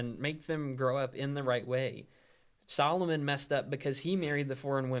and make them grow up in the right way. Solomon messed up because he married the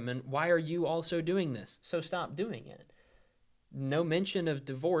foreign women. Why are you also doing this? So stop doing it. No mention of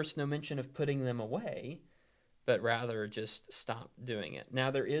divorce, no mention of putting them away, but rather just stop doing it. Now,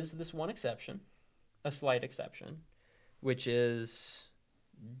 there is this one exception, a slight exception, which is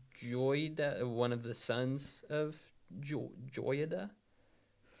Joiada, one of the sons of Joiada.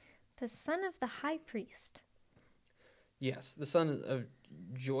 The son of the high priest. Yes, the son of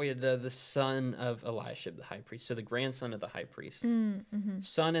Joiada, the son of Eliashib, the high priest. So the grandson of the high priest. Mm-hmm.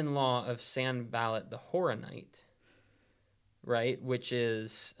 Son-in-law of Sanballat the Horonite, right? Which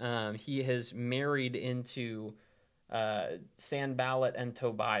is, he has married into, Sanballat and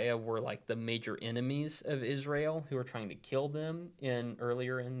Tobiah were like the major enemies of Israel who were trying to kill them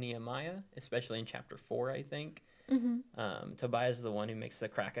earlier in Nehemiah, especially in chapter 4, I think. Mm-hmm. Tobiah is the one who makes the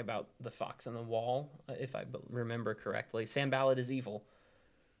crack about the fox on the wall, if I remember correctly. Sanballat is evil.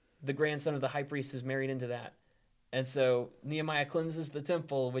 The grandson of the high priest is married into that. And so Nehemiah cleanses the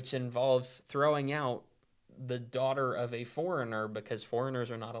temple, which involves throwing out the daughter of a foreigner because foreigners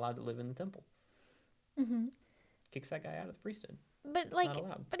are not allowed to live in the temple. Mm-hmm. Kicks that guy out of the priesthood. But Not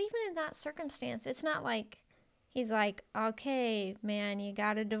allowed. but even in that circumstance, it's not like he's like, okay, man, you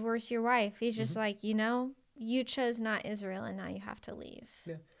got to divorce your wife. He's just like, you chose not Israel, and now you have to leave.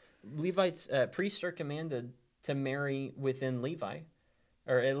 Yeah, Levites, priests are commanded to marry within Levi,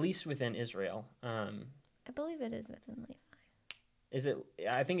 or at least within Israel. I believe it is within Levi. Is it?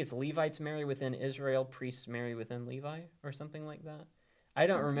 I think it's Levites marry within Israel, priests marry within Levi, or something like that. I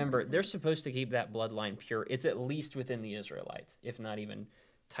don't remember. Like They're supposed to keep that bloodline pure. It's at least within the Israelites, if not even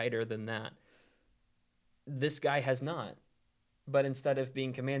tighter than that. This guy has not, but instead of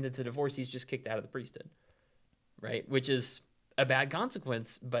being commanded to divorce, he's just kicked out of the priesthood, right? Which is a bad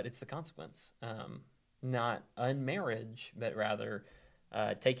consequence, but it's the consequence. Not unmarriage, but rather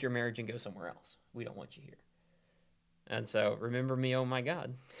take your marriage and go somewhere else. We don't want you here. And so remember me, oh my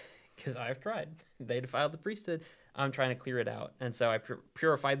God, because I've tried. They defiled the priesthood. I'm trying to clear it out. And so I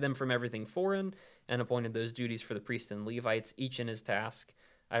purified them from everything foreign and appointed those duties for the priests and Levites, each in his task.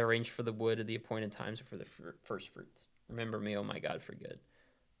 I arranged for the wood at the appointed times for the first fruits. Remember me, oh my God, for good.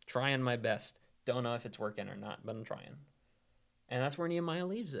 Trying my best. Don't know if it's working or not, but I'm trying. And that's where Nehemiah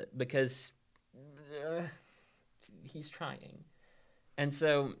leaves it, because he's trying. And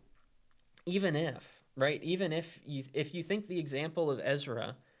so even if you think the example of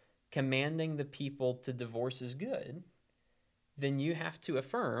Ezra commanding the people to divorce is good, then you have to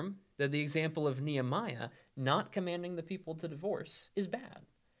affirm that the example of Nehemiah not commanding the people to divorce is bad.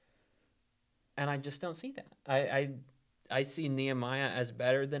 And I just don't see that. I see Nehemiah as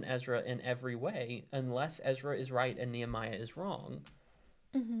better than Ezra in every way, unless Ezra is right and Nehemiah is wrong.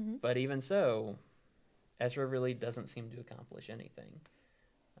 Mm-hmm. But even so, Ezra really doesn't seem to accomplish anything.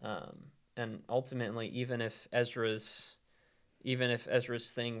 And ultimately, even if Ezra's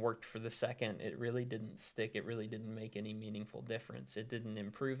thing worked for the second, it really didn't stick. It really didn't make any meaningful difference. It didn't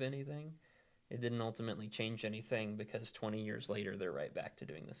improve anything. It didn't ultimately change anything because 20 years later, they're right back to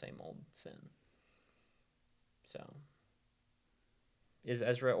doing the same old sin. So, is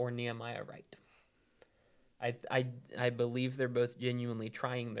Ezra or Nehemiah right? I believe they're both genuinely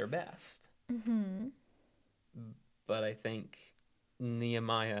trying their best. Mm-hmm. But I think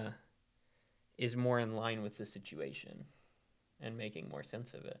Nehemiah is more in line with the situation and making more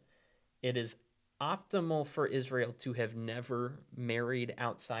sense of it. It is optimal for Israel to have never married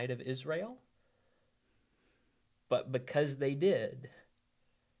outside of Israel, but because they did,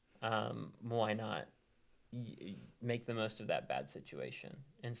 why not make the most of that bad situation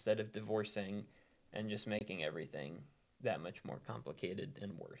instead of divorcing and just making everything that much more complicated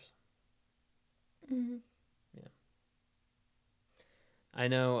and worse? Mm-hmm. Yeah. I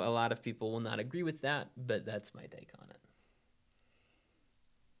know a lot of people will not agree with that, but that's my take on it.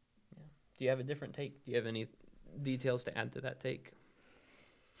 Yeah. Do you have a different take? Do you have any details to add to that take?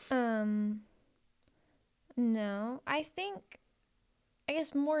 No. I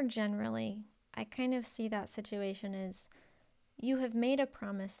guess more generally, I kind of see that situation as you have made a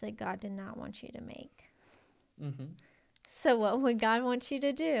promise that God did not want you to make. Mm-hmm. So what would God want you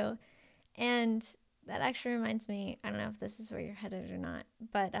to do? And that actually reminds me, I don't know if this is where you're headed or not,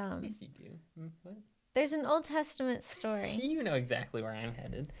 but Yes, you do. What? there's an Old Testament story. You know exactly where I'm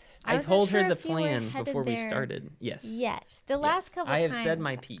headed. I I wasn't told sure her the if you were plan headed before we there started. Yes. Yet. The Yes. last couple I times. have said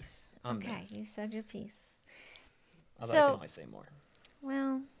my piece on Okay, this. you said your piece. Although I can always say more.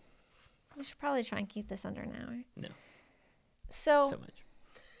 Well, we should probably try and keep this under an hour. No. So much.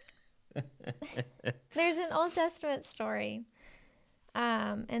 There's an Old Testament story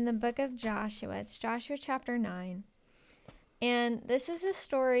in the book of Joshua. It's Joshua chapter 9. And this is a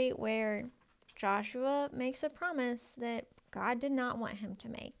story where Joshua makes a promise that God did not want him to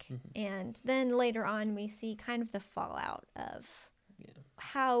make. Mm-hmm. And then later on, we see kind of the fallout of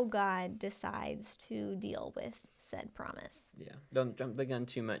how God decides to deal with said promise. Yeah, don't jump the gun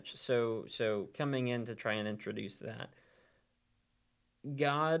too much. So coming in to try and introduce that,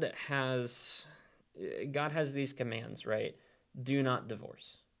 God has these commands, right? Do not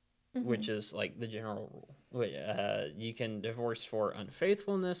divorce, Mm-hmm. which is like the general rule. You can divorce for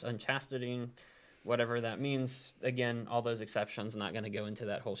unfaithfulness, unchastity, whatever that means. Again, all those exceptions. Not going to go into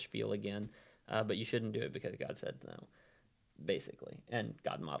that whole spiel again, but you shouldn't do it because God said no, basically, and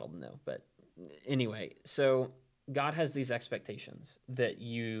God modeled no. But anyway, so God has these expectations that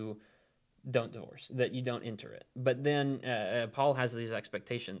you don't divorce, that you don't enter it. But then Paul has these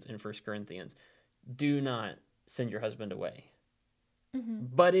expectations in 1 Corinthians. Do not send your husband away. Mm-hmm.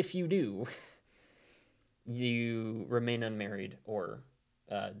 But if you do, you remain unmarried or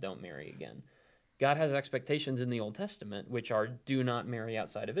don't marry again. God has expectations in the Old Testament, which are do not marry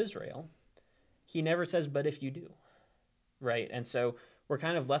outside of Israel. He never says, but if you do, right? And so we're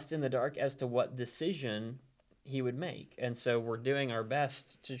kind of left in the dark as to what decision he would make. And so we're doing our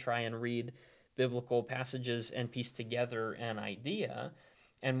best to try and read biblical passages and piece together an idea.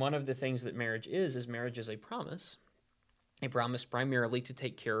 And one of the things that marriage is marriage is a promise primarily to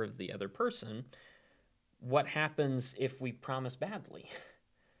take care of the other person. What happens if we promise badly?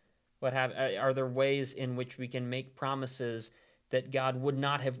 Are there ways in which we can make promises that God would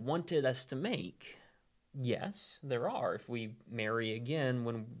not have wanted us to make? Yes, there are. If we marry again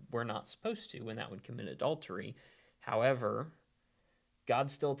when we're not supposed to, when that would commit adultery. However, God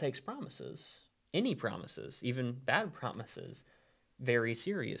still takes promises, any promises, even bad promises, very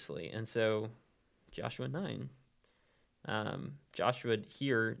seriously. And so, Joshua 9, Joshua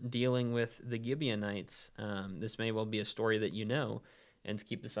here dealing with the Gibeonites. This may well be a story that you know, and to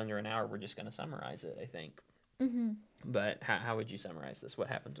keep this under an hour, we're just going to summarize it, I think. Mm-hmm. But how would you summarize this? What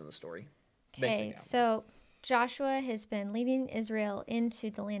happens in the story? Okay, so Joshua has been leading Israel into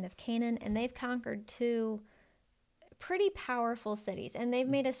the land of Canaan, and they've conquered 2 pretty powerful cities, and they've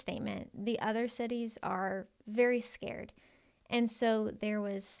made a statement. The other cities are very scared. And so there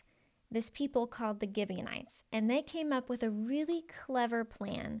was this people called the Gibeonites, and they came up with a really clever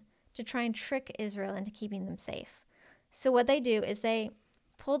plan to try and trick Israel into keeping them safe. So what they do is they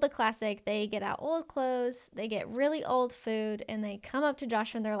pull the classic, they get out old clothes, they get really old food, and they come up to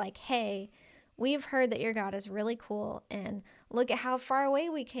Joshua and they're like, hey, we've heard that your God is really cool, and look at how far away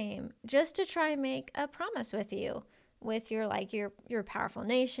we came just to try and make a promise with you, with your powerful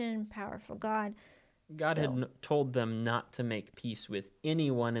nation, powerful God. God had told them not to make peace with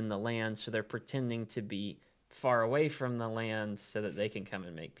anyone in the land, so they're pretending to be far away from the land so that they can come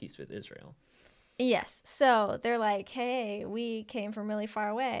and make peace with Israel. Yes. So they're like, hey, we came from really far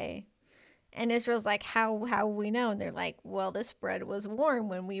away. And Israel's like, how we know? And they're like, well, this bread was warm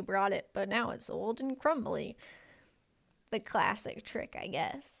when we brought it, but now it's old and crumbly. The classic trick, I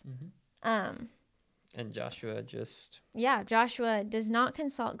guess. Mm-hmm. And Joshua Joshua does not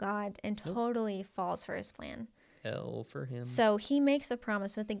consult God and totally falls for his plan. Hell for him. So he makes a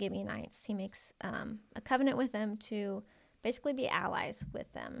promise with the Gibeonites. He makes a covenant with them to basically be allies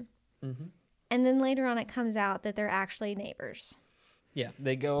with them. Mm-hmm. And then later on it comes out that they're actually neighbors. Yeah,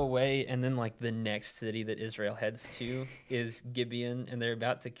 they go away, and then like the next city that Israel heads to is Gibeon, and they're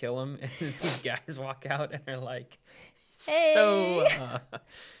about to kill him, and then these guys walk out and are like, hey. So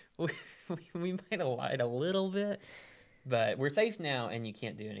we might have lied a little bit, but we're safe now, and you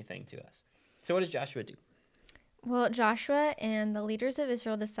can't do anything to us. So what does Joshua do? Well, Joshua and the leaders of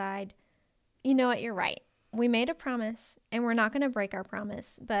Israel decide, you know what, you're right. We made a promise, and we're not going to break our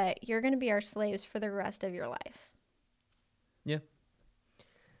promise, but you're going to be our slaves for the rest of your life. Yeah.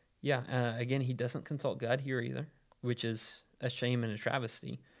 Yeah, again, he doesn't consult God here either, which is a shame and a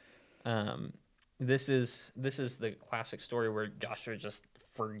travesty. This is the classic story where Joshua just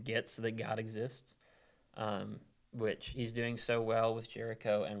forgets that God exists, which he's doing so well with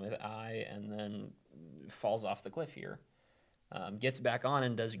Jericho and with Ai, and then falls off the cliff here. Gets back on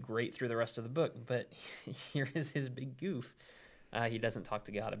and does great through the rest of the book, but here is his big goof. He doesn't talk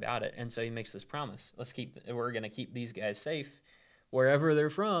to God about it, and so he makes this promise: we're going to keep these guys safe wherever they're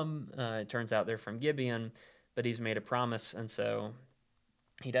from. It turns out they're from Gibeon, but he's made a promise, and so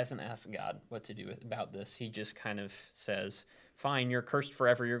he doesn't ask God what to do about this. He just kind of says, fine, you're cursed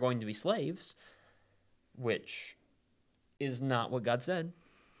forever, you're going to be slaves, which is not what God said.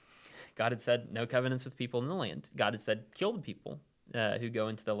 God had said no covenants with people in the land. God had said kill the people who go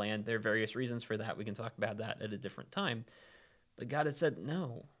into the land. There are various reasons for that. We can talk about that at a different time. But God had said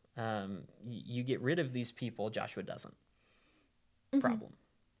no. You get rid of these people. Joshua doesn't. Problem.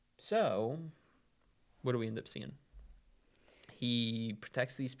 So, what do we end up seeing? He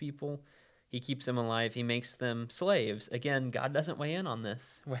protects these people. He keeps them alive. He makes them slaves. Again, God doesn't weigh in on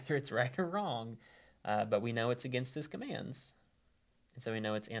this, whether it's right or wrong, but we know it's against his commands. And so we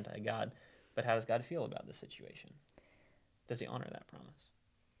know it's anti-God. But how does God feel about this situation? Does he honor that promise?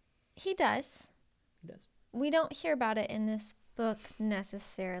 He does. He does. We don't hear about it in this book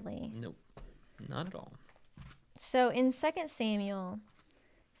necessarily. Nope, not at all. So in 2 Samuel,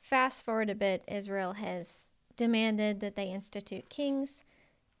 fast forward a bit, Israel has demanded that they institute kings,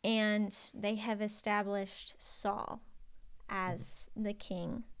 and they have established Saul as the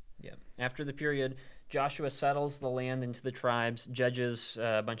king. Yeah. After the period, Joshua settles the land into the tribes, judges,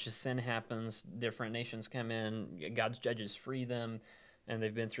 a bunch of sin happens, different nations come in, God's judges free them, and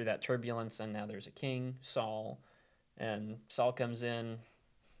they've been through that turbulence, and now there's a king, Saul, and Saul comes in,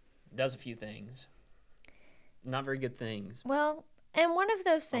 does a few things. Not very good things. Well, and one of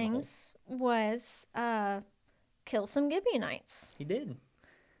those things was kill some Gibeonites. He did.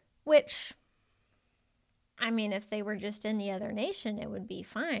 Which, I mean, if they were just any other nation, it would be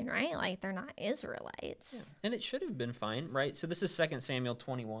fine, right? Like, they're not Israelites. Yeah. And it should have been fine, right? So this is 2 Samuel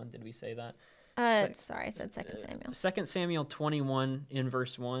 21. Did we say that? Sorry, I said 2 Samuel. 2 Samuel 21 in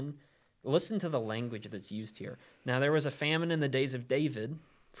verse 1. Listen to the language that's used here. Now, there was a famine in the days of David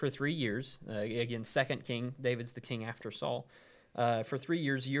for 3 years. Again, second king. David's the king after Saul. For 3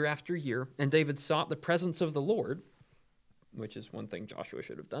 years, year after year. And David sought the presence of the Lord, which is one thing Joshua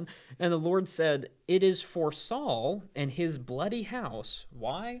should have done. And the Lord said, it is for Saul and his bloody house.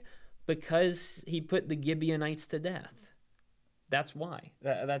 Why? Because he put the Gibeonites to death. That's why.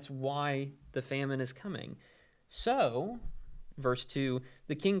 That's why the famine is coming. So, verse 2,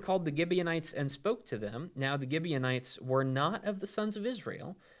 the king called the Gibeonites and spoke to them. Now the Gibeonites were not of the sons of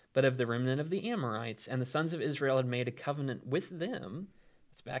Israel, but of the remnant of the Amorites. And the sons of Israel had made a covenant with them.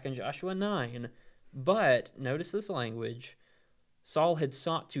 It's back in Joshua 9. But, notice this language, Saul had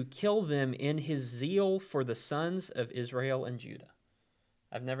sought to kill them in his zeal for the sons of Israel and Judah.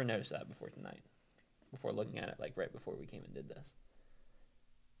 I've never noticed that before tonight, before looking at it, like right before we came and did this.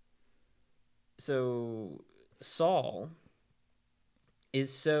 So Saul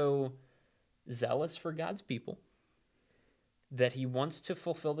is so zealous for God's people that he wants to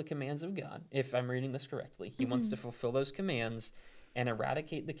fulfill the commands of God, if I'm reading this correctly. He wants to fulfill those commands and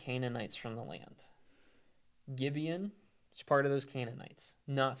eradicate the Canaanites from the land. Gibeon It's part of those Canaanites,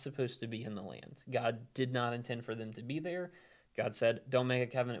 not supposed to be in the land. God did not intend for them to be there. God said, don't make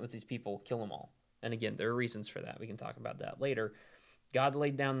a covenant with these people, kill them all. And again, there are reasons for that. We can talk about that later. God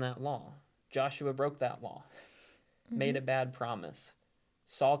laid down that law. Joshua broke that law, made a bad promise.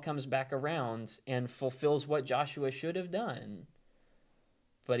 Saul comes back around and fulfills what Joshua should have done,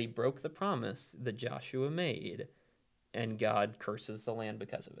 but he broke the promise that Joshua made, and God curses the land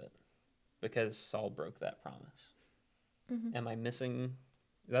because of it, because Saul broke that promise. Am I missing?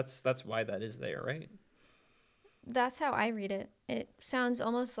 That's why that is there, right? That's how I read it. It sounds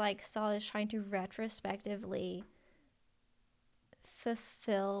almost like Saul is trying to retrospectively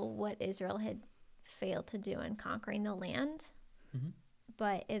fulfill what Israel had failed to do in conquering the land.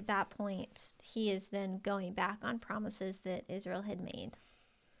 But at that point, he is then going back on promises that Israel had made.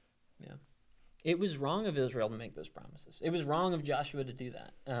 Yeah. It was wrong of Israel to make those promises. It was wrong of Joshua to do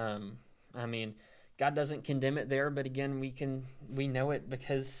that. I mean, God doesn't condemn it there, but again, we know it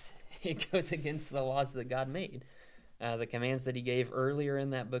because it goes against the laws that God made, the commands that he gave earlier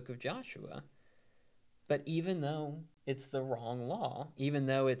in that book of Joshua. But even though it's the wrong law, even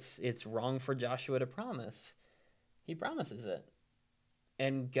though it's wrong for Joshua to promise, he promises it.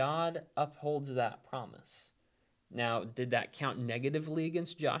 And God upholds that promise. Now, did that count negatively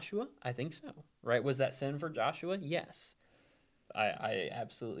against Joshua? I think so. Right? Was that sin for Joshua? Yes. I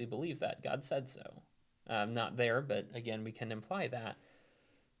absolutely believe that. God said so. Not there, but again, we can imply that.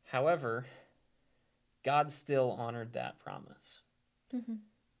 However, God still honored that promise.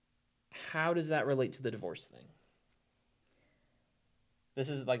 How does that relate to the divorce thing? This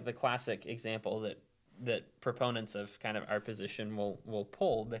is like the classic example that proponents of kind of our position will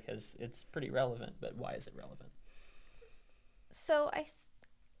pull because it's pretty relevant, but why is it relevant? So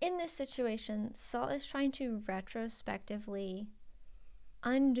in this situation, Saul is trying to retrospectively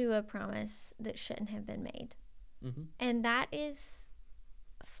undo a promise that shouldn't have been made. And that is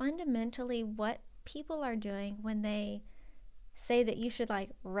fundamentally what people are doing when they say that you should like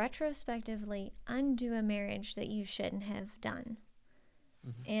retrospectively undo a marriage that you shouldn't have done.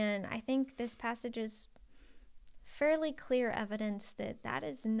 And I think this passage is fairly clear evidence that that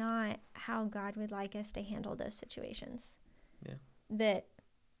is not how God would like us to handle those situations. Yeah. That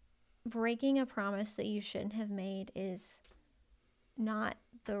breaking a promise that you shouldn't have made is not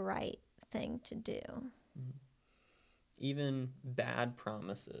the right thing to do. Even bad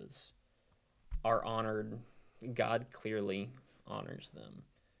promises are honored. God clearly honors them.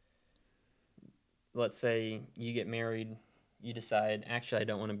 Let's say you get married, you decide, actually, I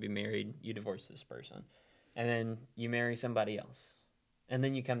don't want to be married, you divorce this person. And then you marry somebody else. And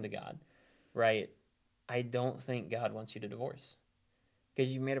then you come to God, right? I don't think God wants you to divorce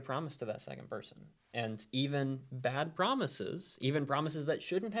because you made a promise to that second person. And even bad promises, even promises that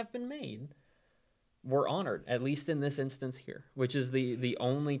shouldn't have been made, were honored, at least in this instance here, which is the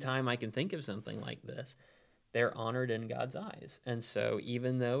only time I can think of something like this. They're honored in God's eyes. And so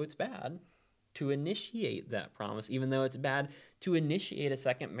even though it's bad to initiate that promise, even though it's bad to initiate a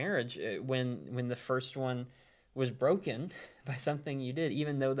second marriage when the first one was broken by something you did,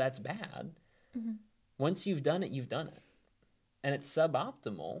 even though that's bad, once you've done it, you've done it. And it's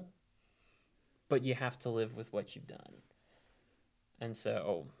suboptimal, but you have to live with what you've done. And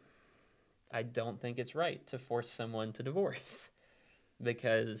so I don't think it's right to force someone to divorce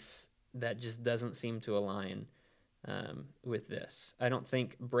because that just doesn't seem to align with this. I don't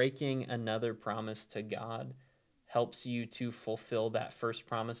think breaking another promise to God helps you to fulfill that first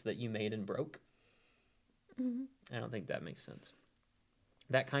promise that you made and broke. I don't think that makes sense.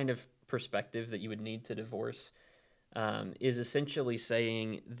 That kind of perspective that you would need to divorce is essentially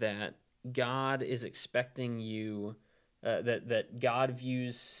saying that God is expecting you, that God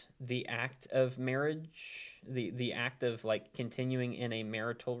views the act of marriage, the act of like continuing in a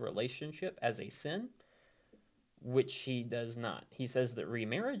marital relationship as a sin, which he does not. He says that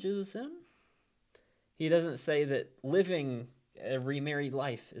remarriage is a sin. He doesn't say that living a remarried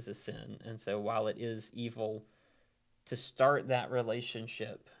life is a sin. And so while it is evil to start that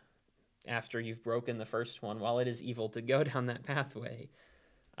relationship after you've broken the first one, while it is evil to go down that pathway,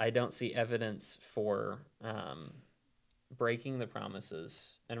 I don't see evidence for breaking the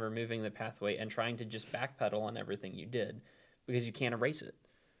promises and removing the pathway and trying to just backpedal on everything you did because you can't erase it.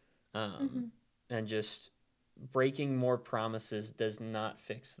 And just breaking more promises does not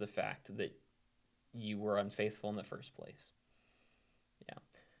fix the fact that you were unfaithful in the first place. Yeah.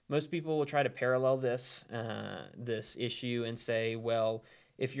 Most people will try to parallel this issue and say, well,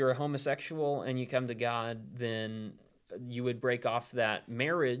 if you're a homosexual and you come to God, then you would break off that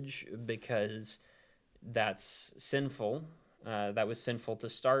marriage because that's sinful. That was sinful to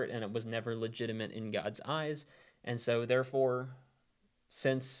start, and it was never legitimate in God's eyes. And so therefore,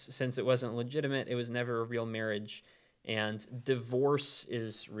 since it wasn't legitimate, it was never a real marriage. And divorce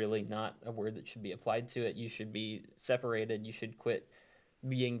is really not a word that should be applied to it. You should be separated. You should quit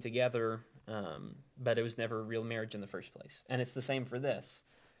being together. But it was never a real marriage in the first place. And it's the same for this.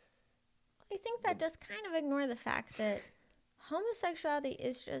 I think that does kind of ignore the fact that homosexuality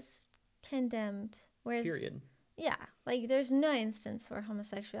is just condemned. Whereas, Period. yeah, like there's no instance where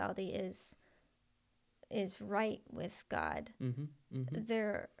homosexuality is right with God. Mm-hmm. Mm-hmm.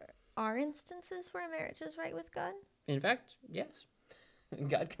 There are instances where marriage is right with God. In fact, yes.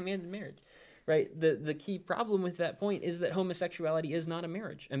 God commanded marriage. Right? The key problem with that point is that homosexuality is not a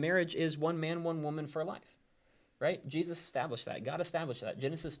marriage. A marriage is one man, one woman for life. Right? Jesus established that. God established that.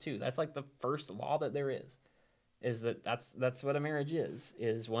 Genesis 2. That's like the first law that there is that's what a marriage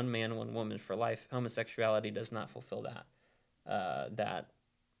is one man, one woman for life. Homosexuality does not fulfill that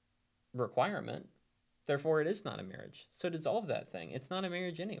requirement. Therefore, it is not a marriage. So dissolve that thing. It's not a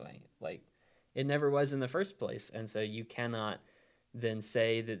marriage anyway. Like, it never was in the first place. And so you cannot then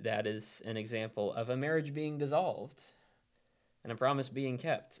say that that is an example of a marriage being dissolved and a promise being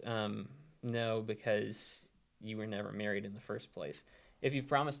kept. No, because you were never married in the first place. If you've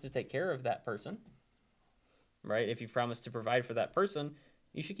promised to take care of that person, right? If you've promised to provide for that person,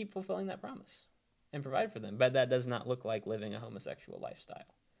 you should keep fulfilling that promise and provide for them. But that does not look like living a homosexual lifestyle,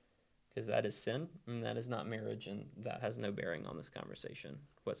 because that is sin and that is not marriage, and that has no bearing on this conversation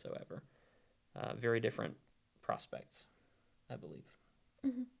whatsoever. Very different prospects, I believe.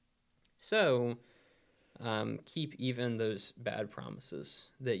 Mm-hmm. So keep even those bad promises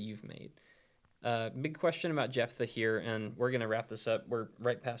that you've made. Big question about Jephthah here, and we're going to wrap this up. We're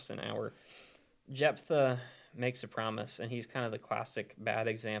right past an hour. Jephthah makes a promise, and he's kind of the classic bad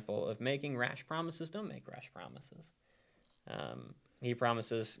example of making rash promises. Don't make rash promises. He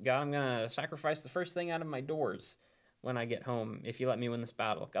promises, God, I'm going to sacrifice the first thing out of my doors when I get home if you let me win this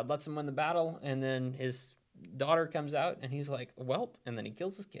battle. God lets him win the battle, and then his daughter comes out, and he's like, welp, and then he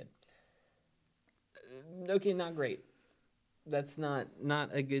kills his kid. Okay, not great. That's not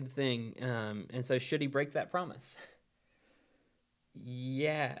a good thing. And so should he break that promise?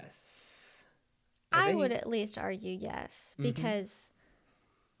 Yes. I would at least argue yes, because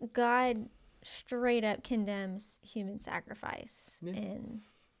God straight up condemns human sacrifice in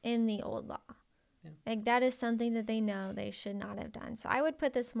the old law. Yeah. Like, that is something that they know they should not have done. So I would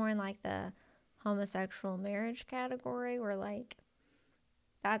put this more in like the homosexual marriage category, where like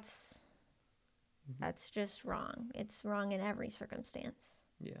that's just wrong. It's wrong in every circumstance.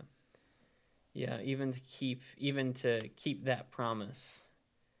 Yeah. Yeah, even to keep that promise,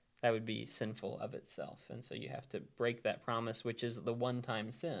 that would be sinful of itself. And so you have to break that promise, which is the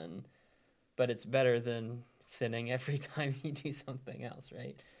one-time sin, but it's better than sinning every time you do something else,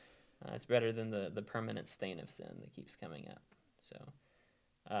 right? It's better than the permanent stain of sin that keeps coming up. So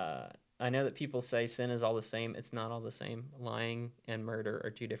I know that people say sin is all the same. It's not all the same. Lying and murder are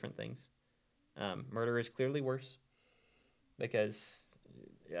two different things. Murder is clearly worse, because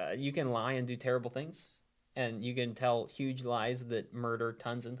you can lie and do terrible things, and you can tell huge lies that murder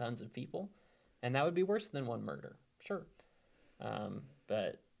tons and tons of people, and that would be worse than one murder, sure.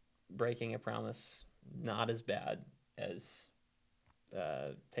 But breaking a promise, not as bad as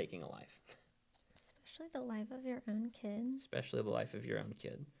taking a life. Especially the life of your own kid. Especially the life of your own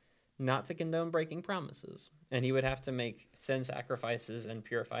kid. Not to condone breaking promises. And he would have to make sin sacrifices and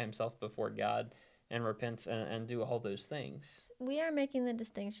purify himself before God and repent and do all those things. We are making the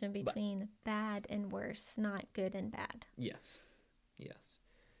distinction between bad and worse, not good and bad. Yes. Yes.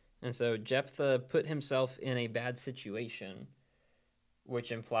 And so Jephthah put himself in a bad situation,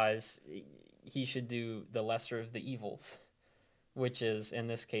 which implies he should do the lesser of the evils, which is, in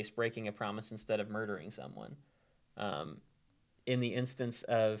this case, breaking a promise instead of murdering someone. In the instance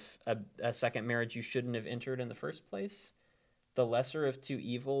of a second marriage you shouldn't have entered in the first place, the lesser of two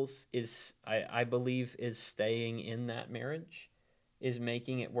evils is, I believe, is staying in that marriage, is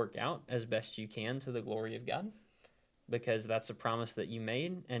making it work out as best you can to the glory of God, because that's a promise that you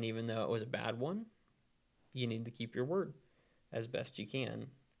made, and even though it was a bad one, you need to keep your word as best you can.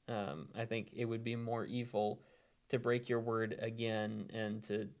 I think it would be more evil to break your word again and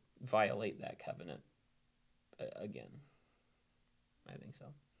to violate that covenant again. I think so.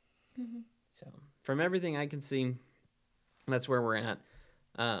 Mm-hmm. So from everything I can see, that's where we're at.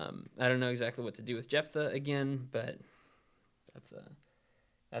 I don't know exactly what to do with Jephthah again, but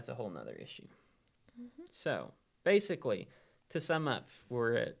that's a whole nother issue. Mm-hmm. So basically, to sum up,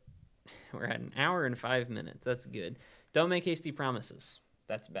 we're at an hour and 5 minutes. That's good. Don't make hasty promises.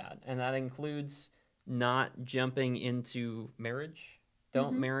 That's bad, and that includes not jumping into marriage.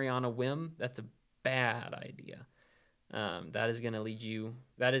 Don't marry on a whim. That's a bad idea. That is going to lead you,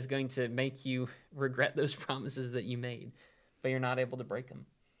 that is going to make you regret those promises that you made, but you're not able to break them,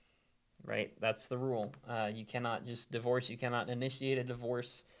 right? That's the rule. You cannot just divorce, you cannot initiate a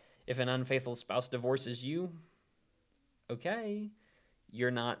divorce. If an unfaithful spouse divorces you, okay,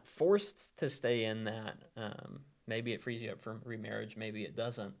 you're not forced to stay in that. Maybe it frees you up for remarriage, maybe it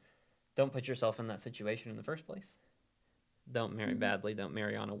doesn't. Don't put yourself in that situation in the first place. Don't marry badly, don't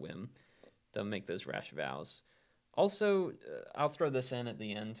marry on a whim, don't make those rash vows. Also, I'll throw this in at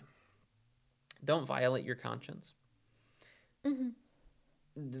the end. Don't violate your conscience.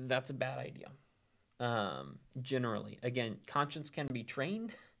 That's a bad idea. Generally, again, conscience can be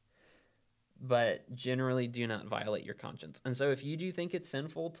trained, but generally do not violate your conscience. And so if you do think it's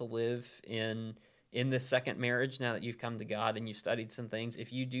sinful to live in this second marriage, now that you've come to God and you've studied some things,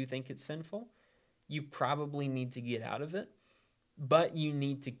 if you do think it's sinful, you probably need to get out of it, but you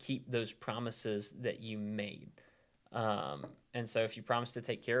need to keep those promises that you made. And so if you promise to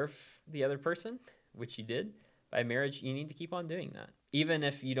take care of the other person, which you did by marriage, you need to keep on doing that. Even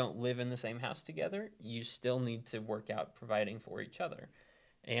if you don't live in the same house together, you still need to work out providing for each other.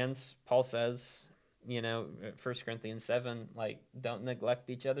 And Paul says, 1 Corinthians 7, like, don't neglect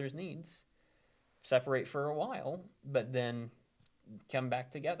each other's needs. Separate for a while, but then come back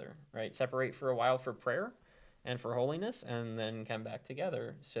together, right? Separate for a while for prayer and for holiness, and then come back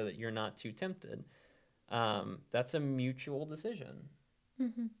together so that you're not too tempted. That's a mutual decision,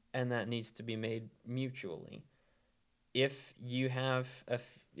 and that needs to be made mutually. If you have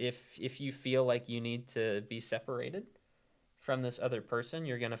if you feel like you need to be separated from this other person,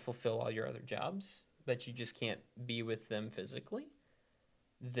 you're going to fulfill all your other jobs, but you just can't be with them physically,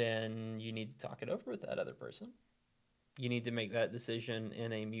 then you need to talk it over with that other person. You need to make that decision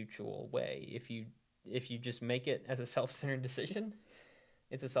in a mutual way. If you just make it as a self-centered decision,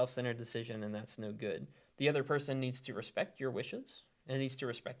 it's a self-centered decision, and that's no good. The other person needs to respect your wishes and needs to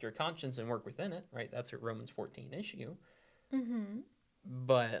respect your conscience and work within it, right? That's a Romans 14 issue.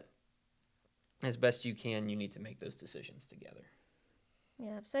 But as best you can, you need to make those decisions together.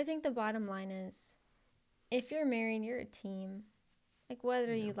 Yeah, so I think the bottom line is, if you're married, you're a team, like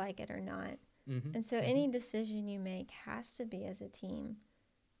whether you like it or not. And so any decision you make has to be as a team,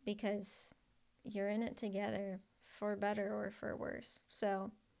 because you're in it together, for better or for worse.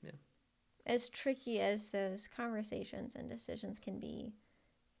 So as tricky as those conversations and decisions can be,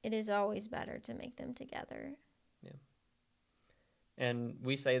 it is always better to make them together. Yeah. And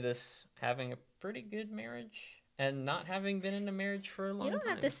we say this having a pretty good marriage and not having been in a marriage for a long time. You don't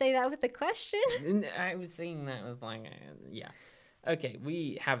have to say that with a question. I was saying that with yeah. Okay,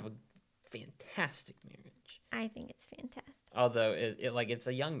 we have a fantastic marriage. I think it's fantastic. Although it's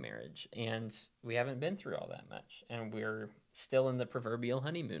a young marriage, and we haven't been through all that much, and we're still in the proverbial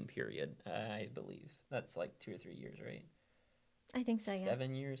honeymoon period. I believe that's like 2 or 3 years, right? I think so.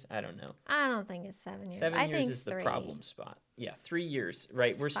 7 years? I don't know. I don't think it's 7 years. 7 I years think is 3. the problem spot. Yeah, 3 years.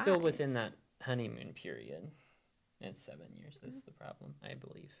 Right, we're 5. still within that honeymoon period. It's 7 years. That's the problem, I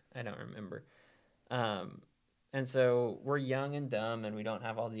believe. I don't remember. And so we're young and dumb, and we don't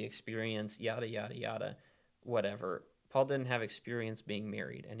have all the experience, yada, yada, yada, whatever. Paul didn't have experience being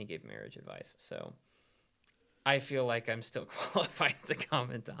married, and he gave marriage advice. So I feel like I'm still qualified to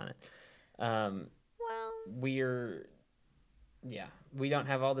comment on it. We don't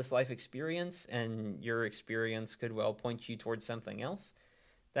have all this life experience, and your experience could well point you towards something else.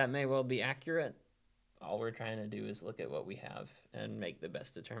 That may well be accurate. All we're trying to do is look at what we have and make the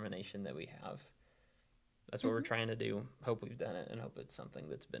best determination that we have. That's what we're trying to do. Hope we've done it, and hope it's something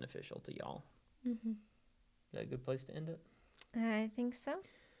that's beneficial to y'all. Is that a good place to end it? I think so.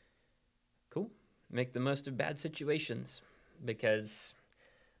 Cool. Make the most of bad situations, because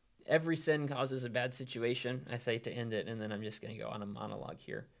every sin causes a bad situation. I say to end it, and then I'm just going to go on a monologue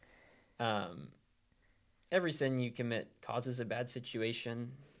here. Every sin you commit causes a bad situation,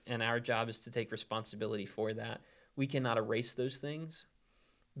 and our job is to take responsibility for that. We cannot erase those things,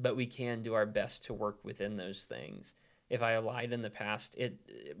 but we can do our best to work within those things. If I lied in the past,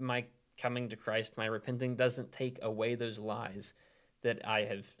 my coming to Christ, my repenting doesn't take away those lies that I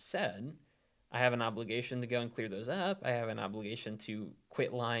have said. I have an obligation to go and clear those up. I have an obligation to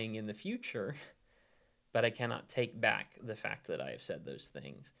quit lying in the future, but I cannot take back the fact that I have said those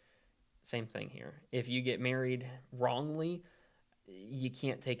things. Same thing here. If you get married wrongly, you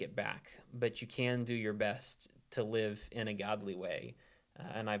can't take it back, but you can do your best to live in a godly way.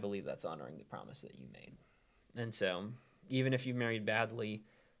 And I believe that's honoring the promise that you made. And so even if you married badly,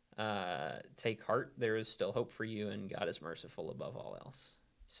 take heart. There is still hope for you, and God is merciful above all else.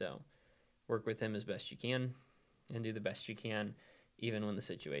 So work with him as best you can, and do the best you can, even when the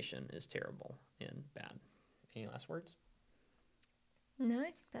situation is terrible and bad. Any last words? No, I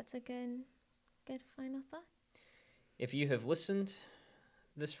think that's a good final thought. If you have listened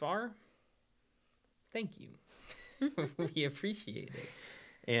this far, thank you. We appreciate it.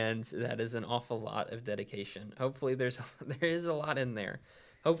 And that is an awful lot of dedication. Hopefully there is a lot in there.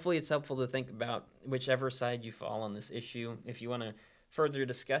 Hopefully it's helpful to think about whichever side you fall on this issue. If you want to further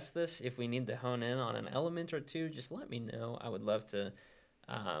discuss this, if we need to hone in on an element or two, just let me know. I would love to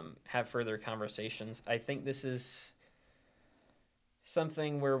have further conversations. I think this is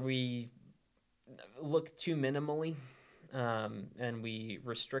something where we look too minimally, and we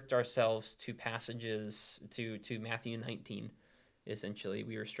restrict ourselves to passages to Matthew 19. Essentially,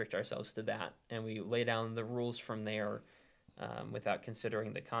 we restrict ourselves to that, and we lay down the rules from there, without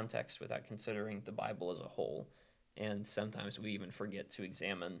considering the context, without considering the Bible as a whole. And sometimes we even forget to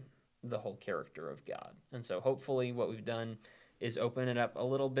examine the whole character of God. And so hopefully what we've done is open it up a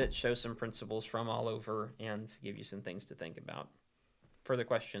little bit, show some principles from all over, and give you some things to think about. Further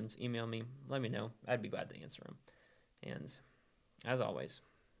questions, email me, let me know. I'd be glad to answer them. And as always,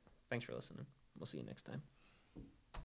 thanks for listening. We'll see you next time.